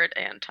 secret,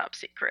 and top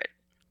secret.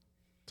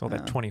 It's all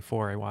that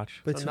 24 I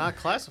watch. But not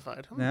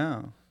classified. Huh?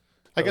 No.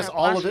 I guess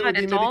all of it would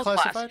be It's maybe all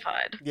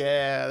classified.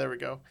 Yeah, there we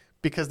go.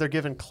 Because they're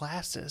given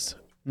classes.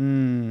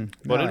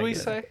 What did we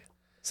say?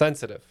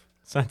 Sensitive.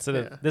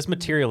 Sensitive. Yeah. This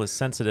material is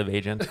sensitive,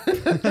 agent.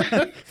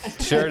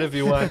 Share it if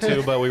you want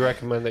to, but we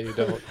recommend that you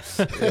don't.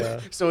 Yeah.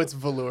 So it's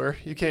velour.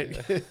 You can't.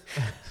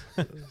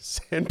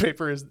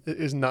 Sandpaper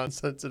is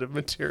non-sensitive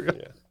material.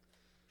 Yeah.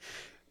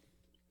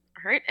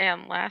 All right,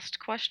 and last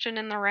question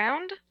in the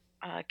round.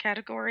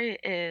 Category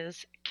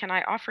is, can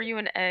I offer you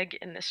an egg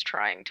in this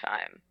trying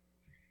time?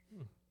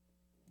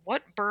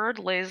 What bird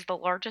lays the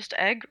largest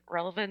egg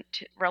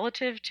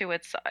relative to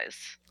its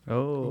size?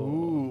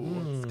 Oh.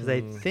 Because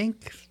I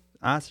think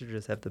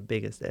ostriches have the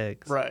biggest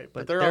eggs. Right,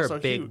 But they're they're also a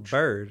big huge.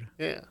 bird.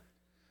 Yeah.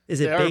 Is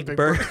They it are a Big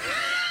Bird?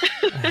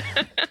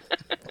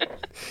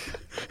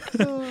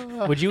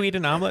 Would you eat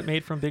an omelet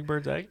made from Big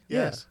Bird's egg?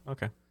 Yes.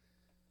 Okay.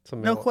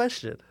 No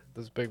question.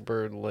 Does Big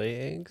Bird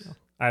lay eggs?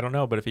 I don't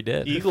know, but if he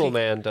did, Eagle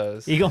Man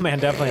does. Eagle Man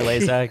definitely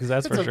lays eggs.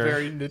 That's for It's a sure.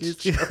 very niche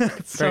joke.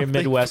 Very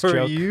Midwest for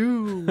joke.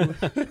 you.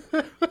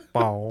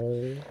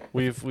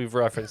 We've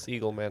referenced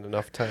Eagle Man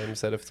enough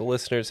times that if the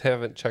listeners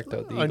haven't checked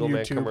out the On Eagle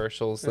Man YouTube.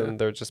 commercials, then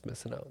they're just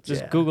missing out.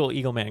 Just Yeah. Google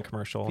Eagle Man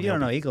commercial. If and you don't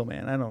you'll know be- Eagle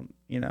Man, I don't,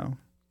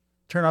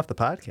 turn off the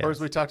podcast. Or as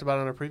we talked about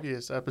on a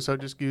previous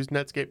episode, just use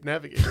Netscape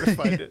Navigator to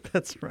find it.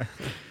 That's right.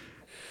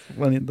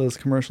 When those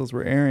commercials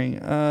were airing.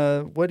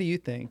 What do you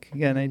think?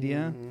 You got an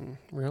idea?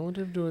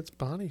 Relative to its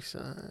body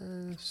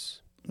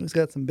size. Who's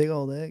got some big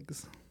old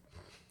eggs?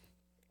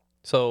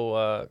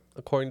 So,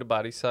 according to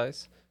body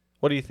size,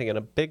 what are you thinking?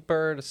 A big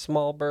bird, a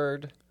small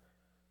bird?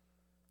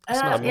 A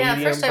Yeah, at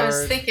medium first I was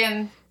bird?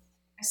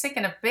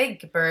 thinking a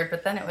big bird,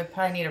 but then it would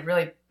probably need a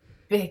really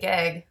big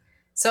egg.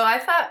 So I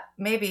thought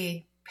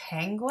maybe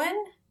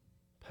penguin.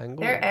 Penguins.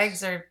 Their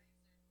eggs are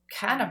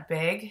kind of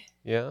big,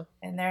 Yeah.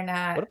 and they're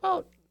not. What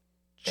about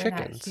they're not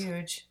chickens?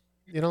 huge.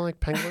 You don't like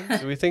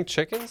penguins? Do we think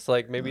chickens?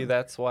 Like maybe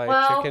that's why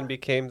Well- chicken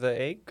became the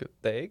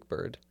egg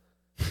bird.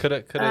 Could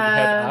it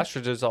had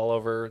ostriches all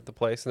over the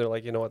place, and they're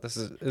like, you know what, this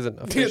isn't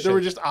Yeah, efficient. there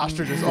were just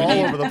ostriches all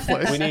over the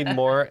place. We need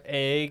more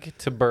egg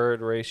to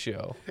bird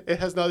ratio. It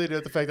has nothing to do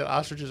with the fact that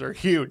ostriches are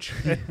huge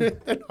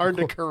and hard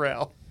to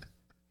corral.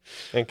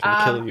 And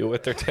can kill you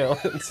with their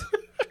talons.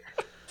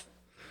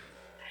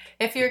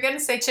 If you're going to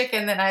say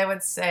chicken, then I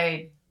would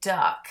say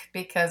duck,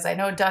 because I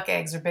know duck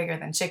eggs are bigger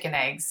than chicken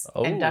eggs,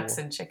 and ducks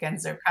Oh. and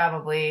chickens are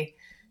probably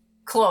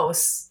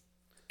close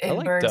I in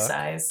like bird duck.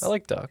 size. I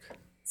like duck.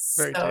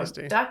 Very so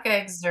tasty. Duck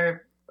eggs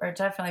are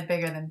definitely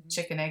bigger than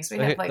chicken eggs. We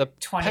have like the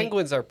 20.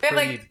 penguins are we have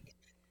pretty like,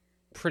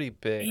 pretty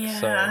big.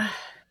 yeah.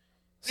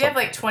 So We have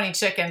like 20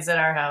 chickens at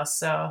our house,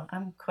 so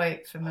I'm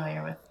quite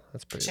familiar with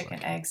that's pretty chicken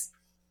lucky. eggs.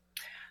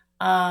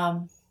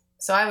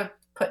 So I would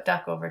put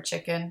duck over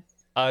chicken.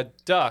 A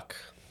duck.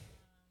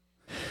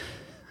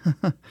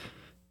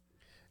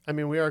 I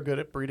mean, we are good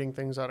at breeding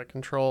things out of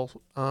control.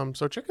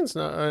 So chicken's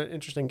not an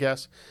interesting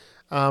guess.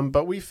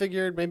 But we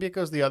figured maybe it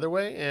goes the other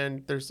way,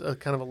 and there's a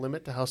kind of a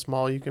limit to how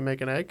small you can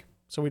make an egg.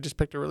 So we just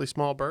picked a really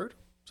small bird.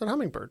 It's a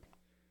hummingbird.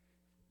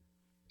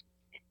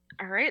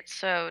 All right,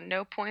 so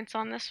no points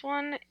on this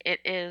one. It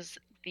is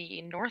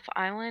the North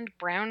Island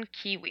brown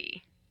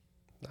kiwi.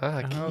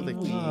 Ah, Oh, the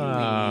kiwis.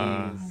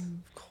 Ah.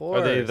 Of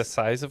course. Are they the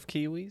size of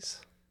kiwis?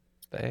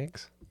 The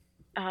eggs?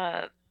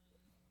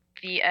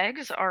 The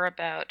eggs are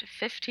about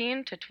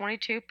 15 to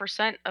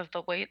 22% of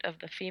the weight of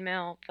the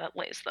female that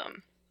lays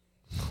them.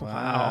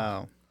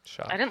 Wow.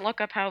 Shock. I didn't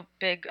look up how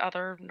big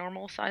other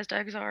normal-sized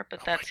eggs are,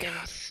 but that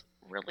seems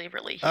really,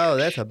 really huge. Oh,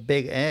 that's a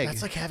big egg.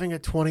 That's like having a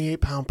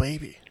 28-pound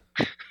baby.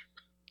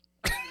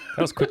 That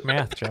was quick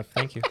math, Jeff.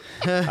 Thank you.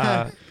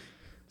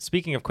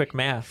 Speaking of quick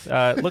math,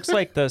 it looks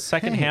like the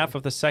second half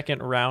of the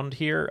second round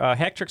here,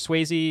 Hacktrick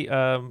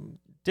Swayze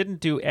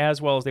didn't do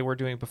as well as they were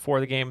doing before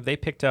the game. They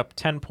picked up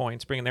 10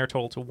 points, bringing their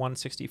total to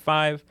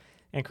 165,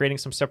 and creating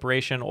some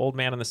separation. Old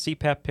Man and the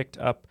CPAP picked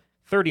up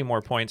 30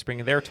 more points,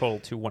 bringing their total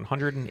to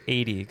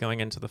 180 going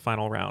into the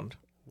final round.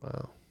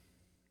 Wow.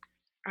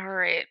 All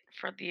right,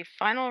 for the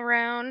final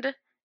round,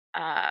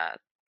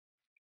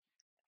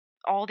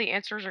 all the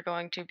answers are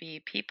going to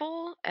be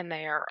people, and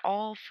they are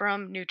all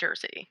from New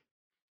Jersey,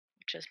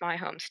 which is my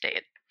home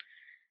state.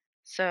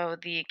 So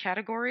the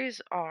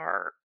categories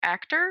are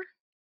actor,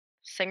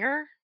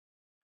 singer,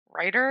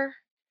 writer,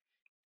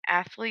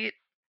 athlete,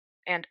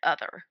 and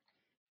other.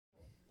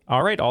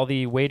 All right, all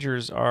the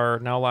wagers are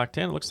now locked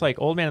in. It looks like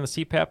Old Man and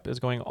the CPAP is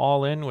going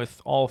all in with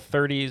all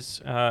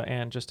 30s.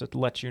 And just to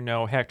let you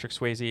know, Hacktrick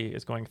Swayze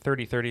is going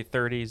 30, 30,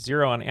 30,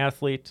 0 on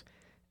athlete,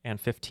 and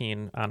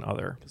 15 on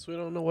other. Because we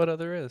don't know what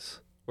other is.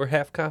 We're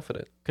half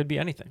confident. Could be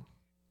anything.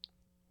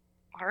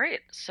 All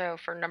right, so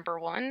for number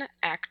one,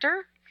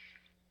 actor.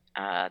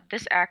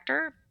 This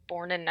actor,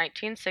 born in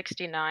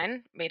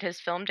 1969, made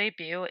his film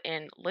debut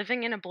in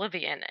Living in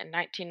Oblivion in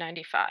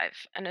 1995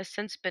 and has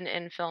since been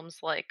in films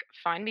like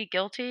Find Me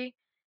Guilty,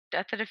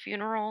 Death at a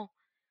Funeral,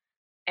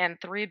 and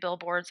 3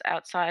 Billboards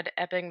Outside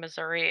Ebbing,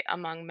 Missouri,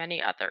 among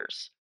many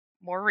others.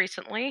 More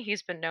recently,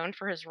 he's been known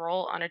for his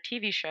role on a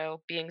TV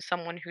show being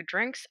someone who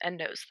drinks and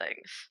knows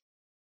things.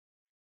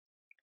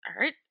 All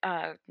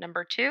right,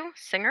 number two,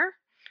 singer.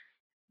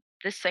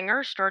 This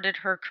singer started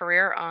her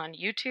career on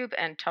YouTube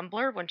and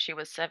Tumblr when she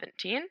was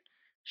 17.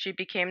 She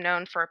became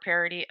known for a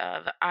parody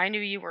of I Knew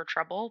You Were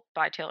Trouble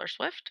by Taylor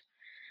Swift.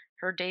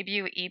 Her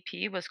debut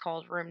EP was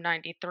called Room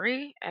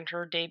 93, and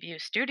her debut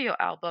studio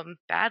album,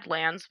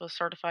 Badlands, was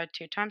certified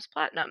 2 times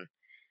platinum.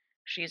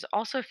 She's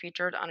also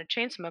featured on a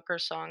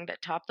Chainsmokers song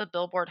that topped the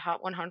Billboard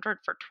Hot 100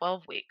 for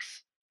 12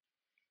 weeks.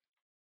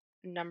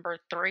 Number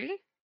 3,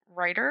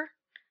 writer.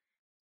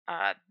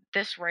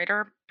 This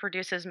writer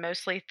produces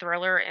mostly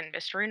thriller and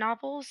mystery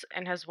novels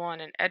and has won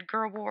an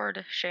Edgar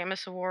Award,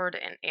 Shamus Award,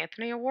 and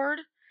Anthony Award.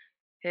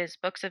 His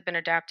books have been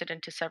adapted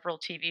into several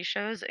TV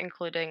shows,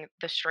 including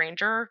The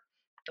Stranger,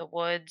 The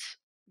Woods,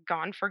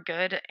 Gone for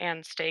Good,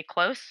 and Stay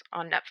Close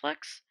on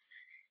Netflix.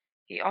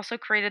 He also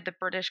created the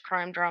British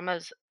crime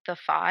dramas The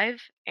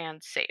Five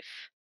and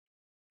Safe.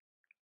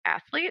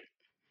 Athlete.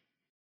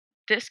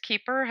 This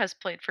keeper has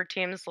played for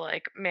teams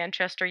like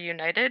Manchester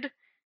United,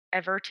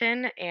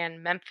 Everton,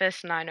 and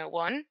Memphis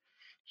 901.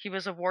 He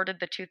was awarded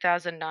the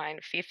 2009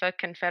 FIFA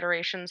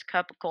Confederations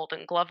Cup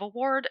Golden Glove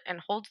Award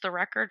and holds the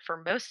record for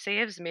most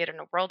saves made in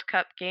a World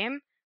Cup game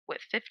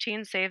with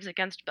 15 saves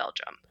against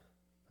Belgium.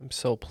 I'm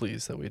so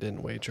pleased that we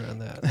didn't wager on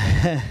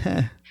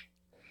that.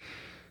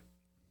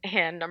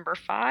 And number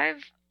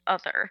 5,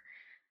 other.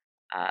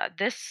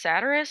 This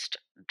satirist,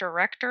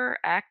 director,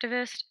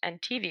 activist,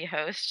 and TV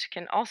host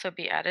can also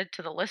be added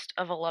to the list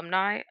of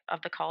alumni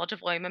of the College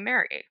of William &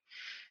 Mary.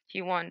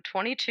 He won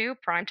 22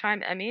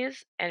 Primetime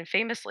Emmys and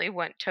famously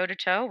went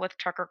toe-to-toe with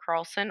Tucker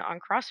Carlson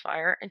on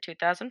Crossfire in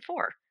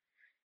 2004.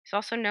 He's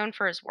also known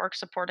for his work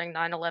supporting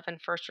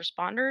 9/11 first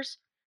responders,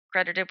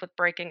 credited with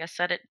breaking a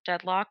Senate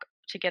deadlock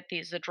to get the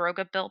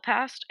Zadroga bill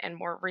passed, and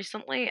more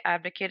recently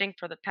advocating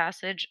for the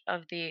passage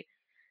of the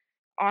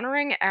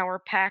Honoring Our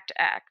Pact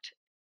Act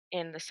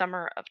in the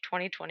summer of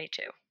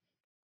 2022.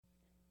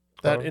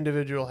 That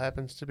individual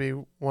happens to be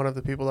one of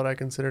the people that I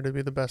consider to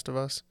be the best of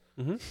us.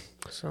 Mm-hmm.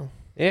 So,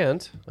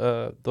 and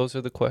those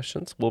are the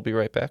questions. We'll be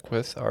right back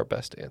with our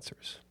best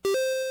answers.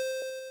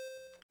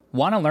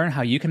 Want to learn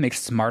how you can make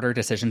smarter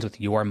decisions with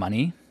your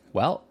money?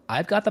 Well,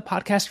 I've got the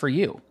podcast for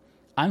you.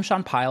 I'm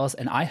Sean Piles,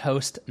 and I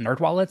host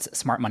NerdWallet's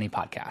Smart Money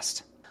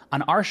Podcast.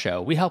 On our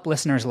show, we help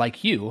listeners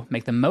like you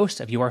make the most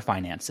of your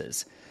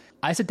finances.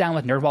 I sit down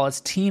with NerdWallet's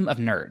team of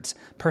nerds,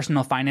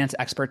 personal finance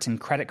experts in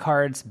credit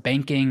cards,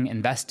 banking,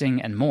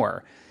 investing, and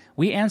more.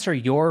 We answer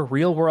your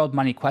real-world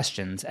money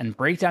questions and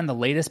break down the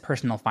latest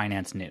personal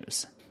finance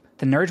news.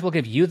 The nerds will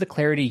give you the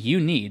clarity you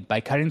need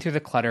by cutting through the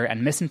clutter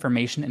and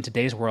misinformation in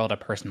today's world of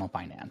personal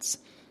finance.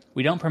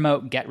 We don't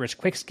promote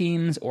get-rich-quick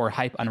schemes or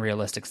hype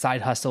unrealistic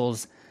side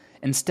hustles.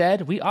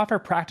 Instead, we offer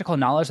practical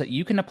knowledge that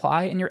you can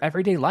apply in your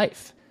everyday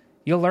life.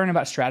 You'll learn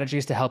about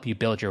strategies to help you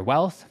build your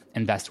wealth,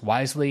 invest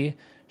wisely,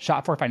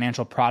 shop for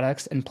financial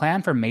products, and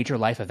plan for major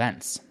life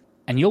events.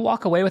 And you'll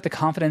walk away with the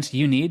confidence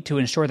you need to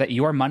ensure that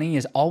your money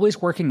is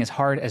always working as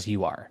hard as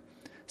you are.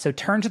 So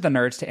turn to the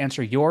nerds to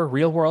answer your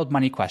real-world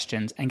money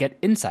questions and get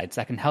insights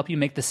that can help you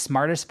make the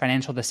smartest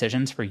financial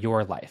decisions for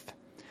your life.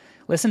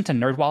 Listen to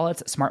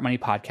NerdWallet's Smart Money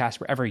Podcast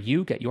wherever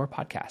you get your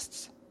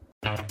podcasts.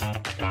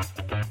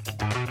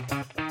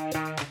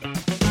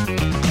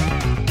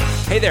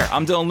 Hey there,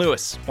 I'm Dylan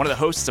Lewis, one of the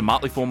hosts of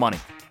Motley Fool Money.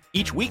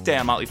 Each weekday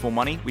on Motley Fool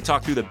Money, we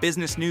talk through the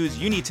business news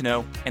you need to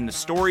know and the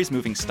stories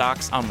moving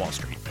stocks on Wall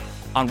Street.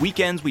 On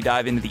weekends, we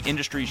dive into the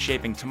industries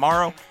shaping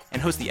tomorrow and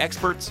host the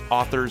experts,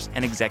 authors,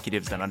 and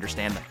executives that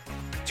understand them.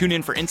 Tune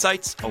in for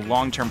insights, a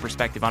long-term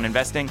perspective on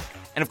investing,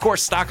 and of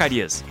course, stock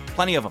ideas.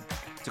 Plenty of them.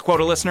 To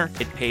quote a listener,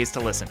 it pays to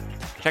listen.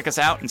 Check us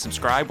out and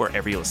subscribe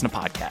wherever you listen to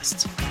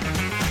podcasts.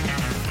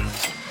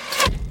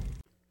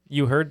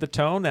 You heard the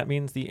tone. That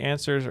means the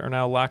answers are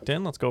now locked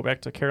in. Let's go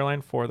back to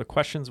Caroline for the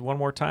questions one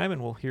more time,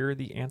 and we'll hear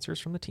the answers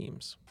from the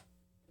teams.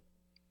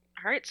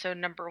 All right, so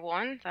number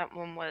 1, that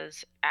one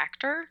was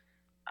actor.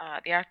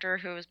 The actor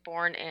who was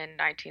born in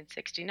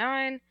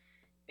 1969,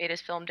 made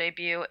his film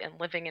debut in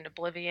Living in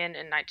Oblivion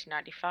in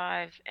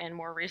 1995, and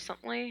more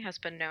recently has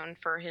been known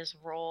for his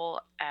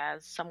role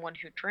as someone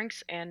who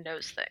drinks and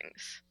knows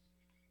things.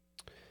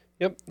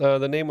 Yep,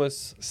 the name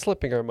was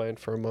slipping our mind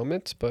for a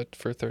moment, but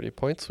for 30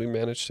 points, we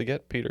managed to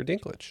get Peter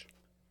Dinklage.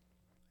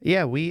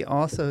 Yeah, we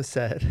also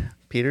said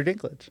Peter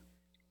Dinklage.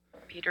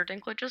 Peter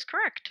Dinklage is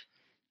correct.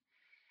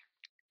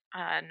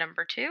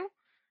 Number 2,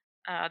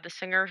 the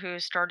singer who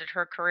started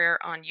her career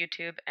on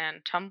YouTube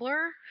and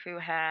Tumblr, who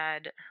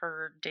had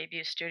her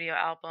debut studio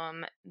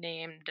album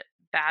named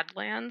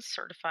Badlands,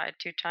 certified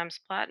 2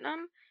 times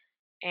platinum,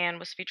 and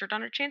was featured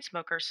on a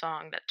Chainsmokers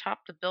song that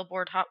topped the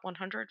Billboard Hot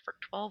 100 for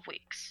 12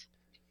 weeks.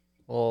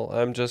 Well,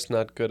 I'm just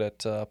not good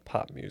at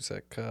pop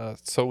music.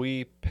 So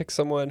we picked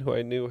someone who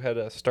I knew had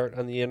a start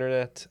on the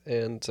internet,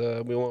 and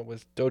we went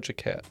with Doja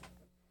Cat.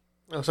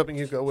 I was hoping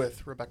you'd go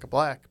with Rebecca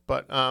Black,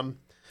 but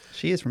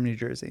she is from New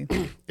Jersey.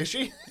 Is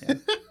she?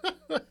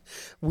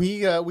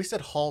 Yeah. We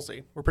said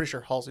Halsey. We're pretty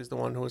sure Halsey's the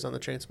one who was on the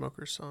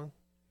Chainsmokers song.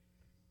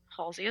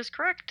 Halsey is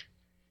correct.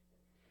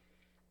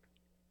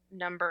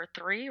 Number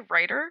 3,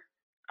 writer.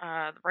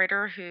 The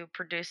writer who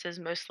produces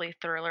mostly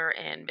thriller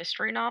and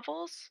mystery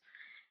novels,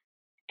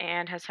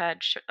 and has had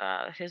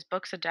his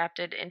books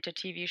adapted into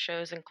TV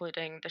shows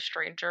including The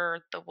Stranger,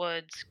 The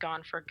Woods,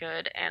 Gone for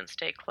Good, and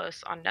Stay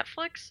Close on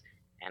Netflix,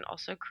 and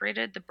also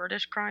created the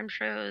British crime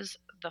shows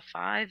The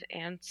Five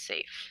and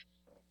Safe.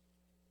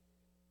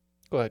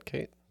 Go ahead,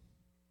 Kate.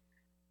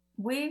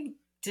 We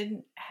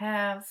didn't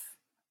have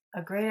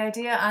a great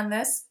idea on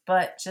this,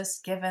 but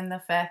just given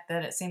the fact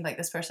that it seemed like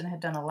this person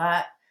had done a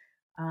lot,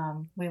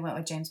 we went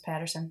with James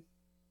Patterson.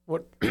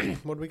 What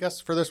did we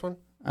guess for this one?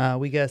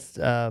 We guessed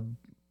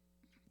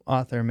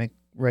author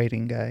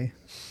writing guy.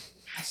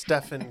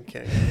 Stephen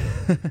King.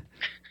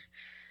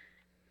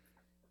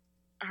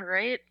 All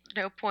right,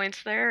 no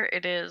points there.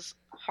 It is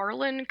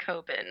Harlan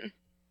Coben.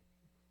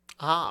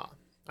 Ah,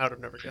 I would have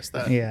never guessed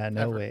that. Yeah,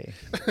 no ever. way.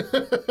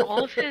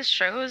 All of his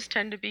shows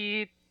tend to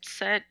be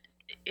set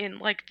in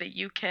like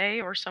the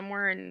UK or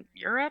somewhere in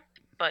Europe,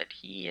 but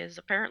he is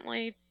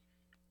apparently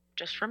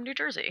just from New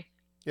Jersey.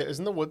 Yeah,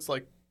 isn't the Woods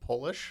like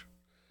Polish?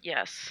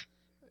 Yes.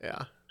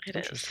 Yeah. It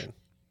is.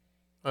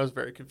 I was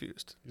very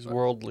confused. He's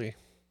worldly.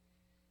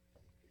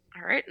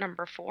 All right,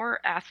 number 4,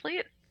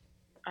 athlete.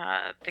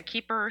 The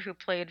keeper who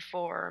played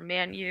for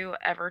Man U,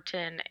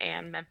 Everton,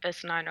 and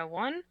Memphis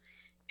 901,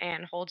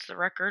 and holds the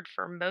record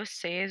for most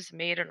saves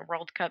made in a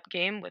World Cup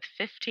game with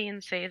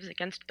 15 saves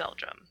against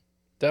Belgium.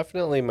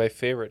 Definitely my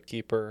favorite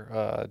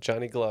keeper,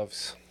 Johnny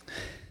Gloves.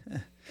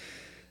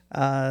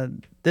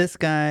 This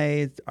guy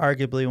is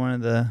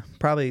arguably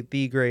probably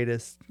the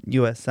greatest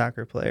U.S.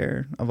 soccer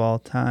player of all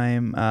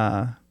time.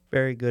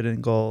 Very good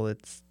in goal.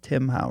 It's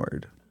Tim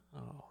Howard.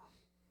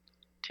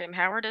 Tim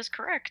Howard is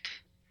correct.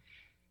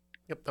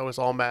 Yep, that was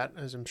all Matt,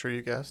 as I'm sure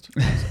you guessed.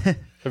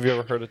 Have you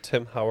ever heard of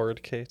Tim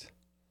Howard, Kate?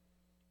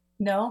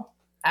 No,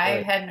 I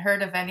Right. hadn't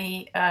heard of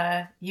any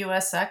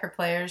U.S. soccer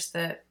players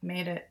that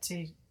made it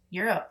to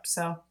Europe.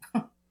 So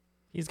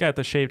He's got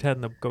the shaved head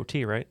and the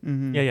goatee, right?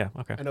 Mhm. Yeah,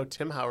 okay. I know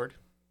Tim Howard.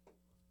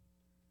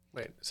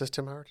 Wait, is this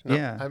Tim Howard? No,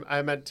 Yeah.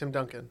 I meant Tim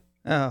Duncan.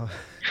 Oh,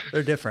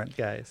 they're different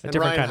guys. And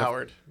Ryan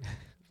Howard.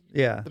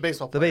 Yeah. The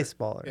baseball The player.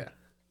 baseballer. Yeah.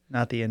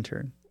 Not the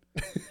intern.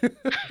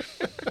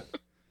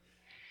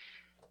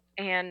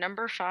 And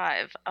number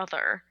 5,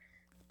 other.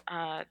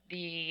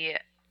 The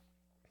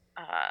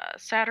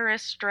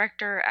satirist,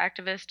 director,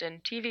 activist,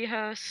 and TV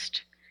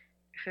host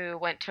who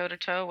went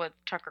toe-to-toe with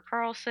Tucker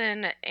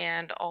Carlson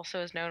and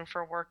also is known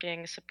for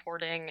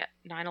supporting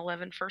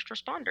 9/11 first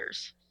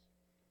responders.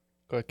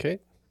 Go ahead,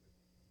 Kate.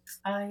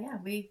 yeah,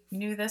 we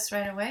knew this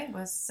right away. It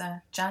was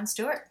Jon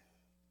Stewart.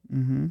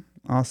 Mm-hmm.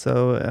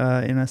 Also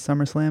in a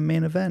SummerSlam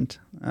main event,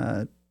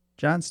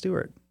 Jon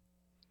Stewart.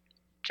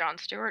 Jon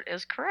Stewart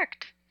is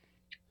correct.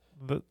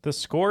 The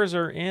scores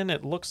are in.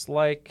 It looks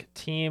like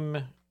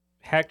Team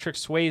Hacktrick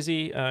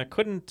Swayze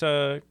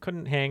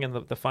couldn't hang in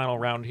the final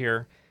round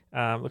here.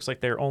 Looks like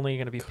they're only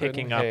going to be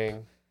picking up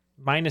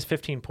minus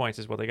 15 points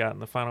is what they got in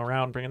the final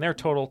round, bringing their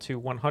total to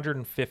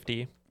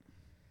 150.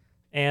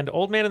 And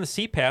Old Man in the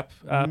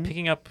CPAP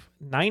picking up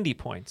 90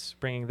 points,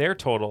 bringing their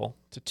total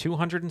to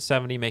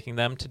 270, making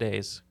them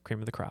today's cream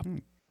of the crop.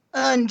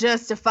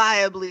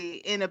 Unjustifiably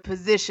in a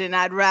position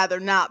I'd rather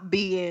not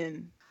be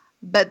in.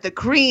 But the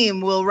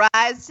cream will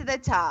rise to the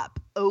top.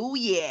 Oh,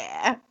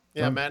 yeah.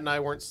 Yeah, Matt and I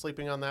weren't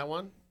sleeping on that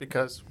one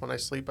because when I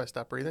sleep, I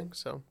stop breathing.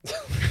 So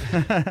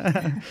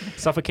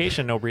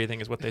Suffocation, no breathing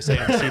is what they say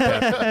on the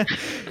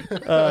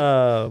CPAP.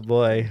 Oh,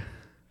 boy.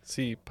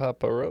 See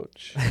Papa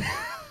Roach.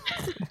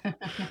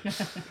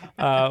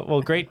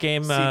 Well, great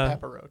game.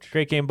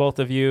 Great game, both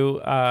of you.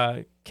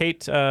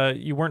 Kate,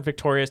 you weren't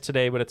victorious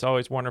today, but it's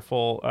always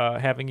wonderful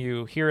having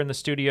you here in the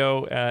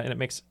studio, and it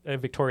makes a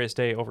victorious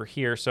day over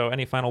here. So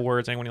any final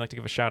words, anyone you'd like to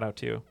give a shout out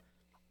to?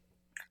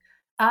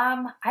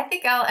 I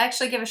think I'll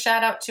actually give a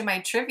shout out to my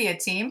trivia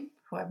team,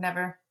 who I've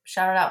never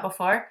shouted out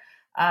before.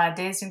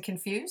 Dazed and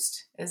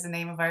Confused is the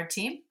name of our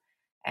team.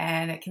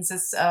 And it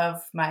consists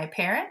of my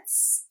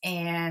parents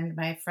and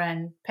my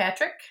friend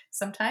Patrick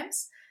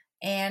sometimes,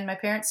 and my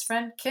parents'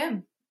 friend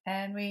Kim.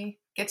 And we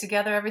get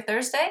together every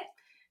Thursday.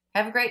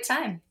 Have a great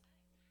time.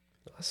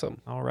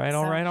 Awesome. All right.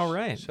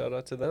 Shout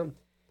out to them.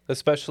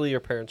 Especially your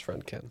parents'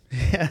 friend, Kim.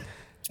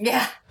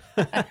 Yeah.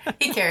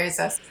 He carries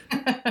us.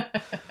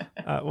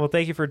 Well,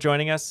 thank you for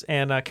joining us.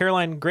 And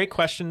Caroline, great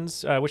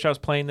questions. Wish I was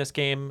playing this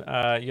game.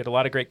 You had a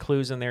lot of great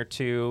clues in there,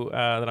 too,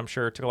 that I'm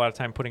sure took a lot of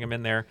time putting them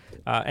in there.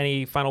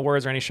 Any final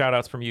words or any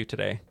shout-outs from you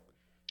today?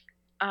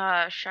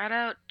 Shout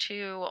out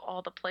to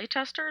all the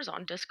playtesters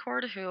on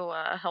Discord who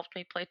helped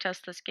me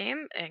playtest this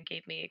game and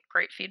gave me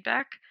great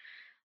feedback.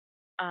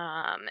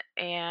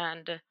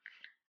 And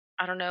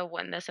I don't know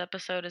when this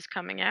episode is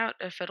coming out,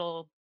 if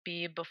it'll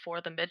be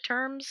before the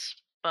midterms,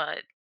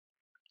 but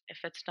if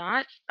it's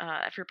not,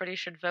 everybody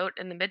should vote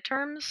in the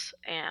midterms,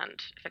 and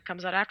if it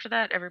comes out after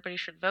that, everybody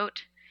should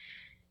vote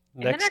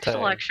in the next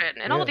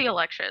election, in all the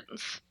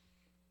elections.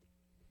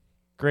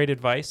 Great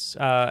advice,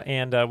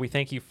 and we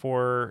thank you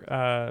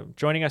for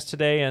joining us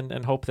today,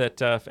 and hope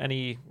that if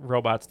any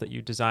robots that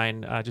you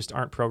design just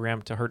aren't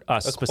programmed to hurt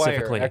us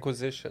specifically.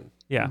 Acquisition.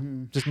 Yeah,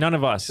 just none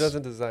of us. She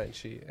doesn't design,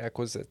 she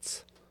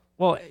acquisites.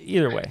 Well,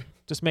 either way,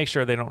 just make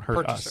sure they don't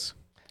hurt us.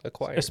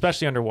 Acquire.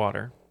 Especially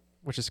underwater,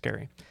 which is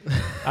scary.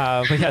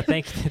 But yeah,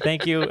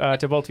 thank you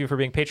to both of you for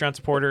being Patreon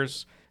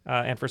supporters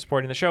and for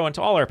supporting the show, and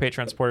to all our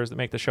Patreon supporters that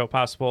make the show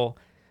possible.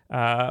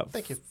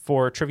 Thank you.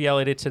 For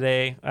Triviality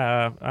today,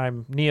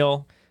 I'm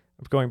Neil.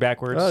 I'm going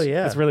backwards. Oh,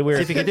 yeah. It's really weird.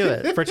 See if you can do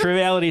it. For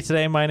Triviality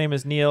today, my name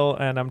is Neil,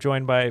 and I'm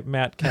joined by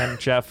Matt, Ken,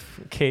 Jeff,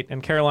 Kate,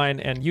 and Caroline,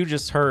 and you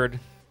just heard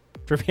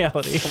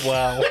Triviality.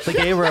 Wow. It's a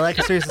game where like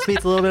a series of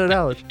speeds, a little bit of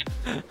knowledge.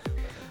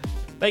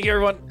 Thank you,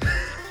 everyone.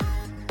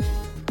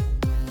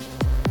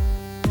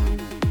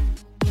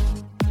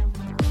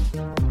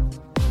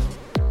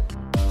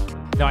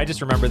 No, I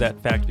just remember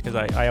that fact because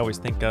I always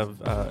think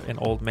of an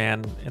old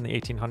man in the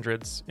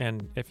 1800s,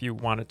 and if you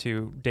wanted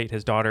to date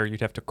his daughter,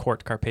 you'd have to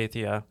court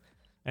Carpathia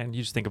And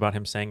you just think about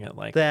him saying it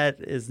like that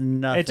is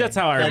nothing. It's just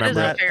how I remember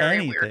That it. is a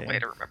very weird way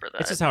to remember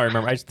that. It's just how I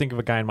remember. I just think of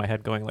a guy in my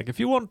head going like, "If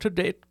you want to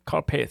date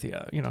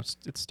Carpathia," you know,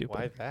 it's stupid.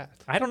 Why that?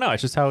 I don't know.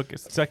 It's just how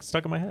it's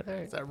stuck in my head.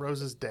 Is that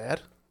Rose's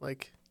dad?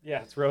 Like,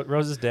 yeah, it's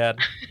Rose's dad.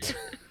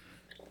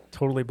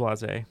 Totally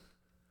blasé.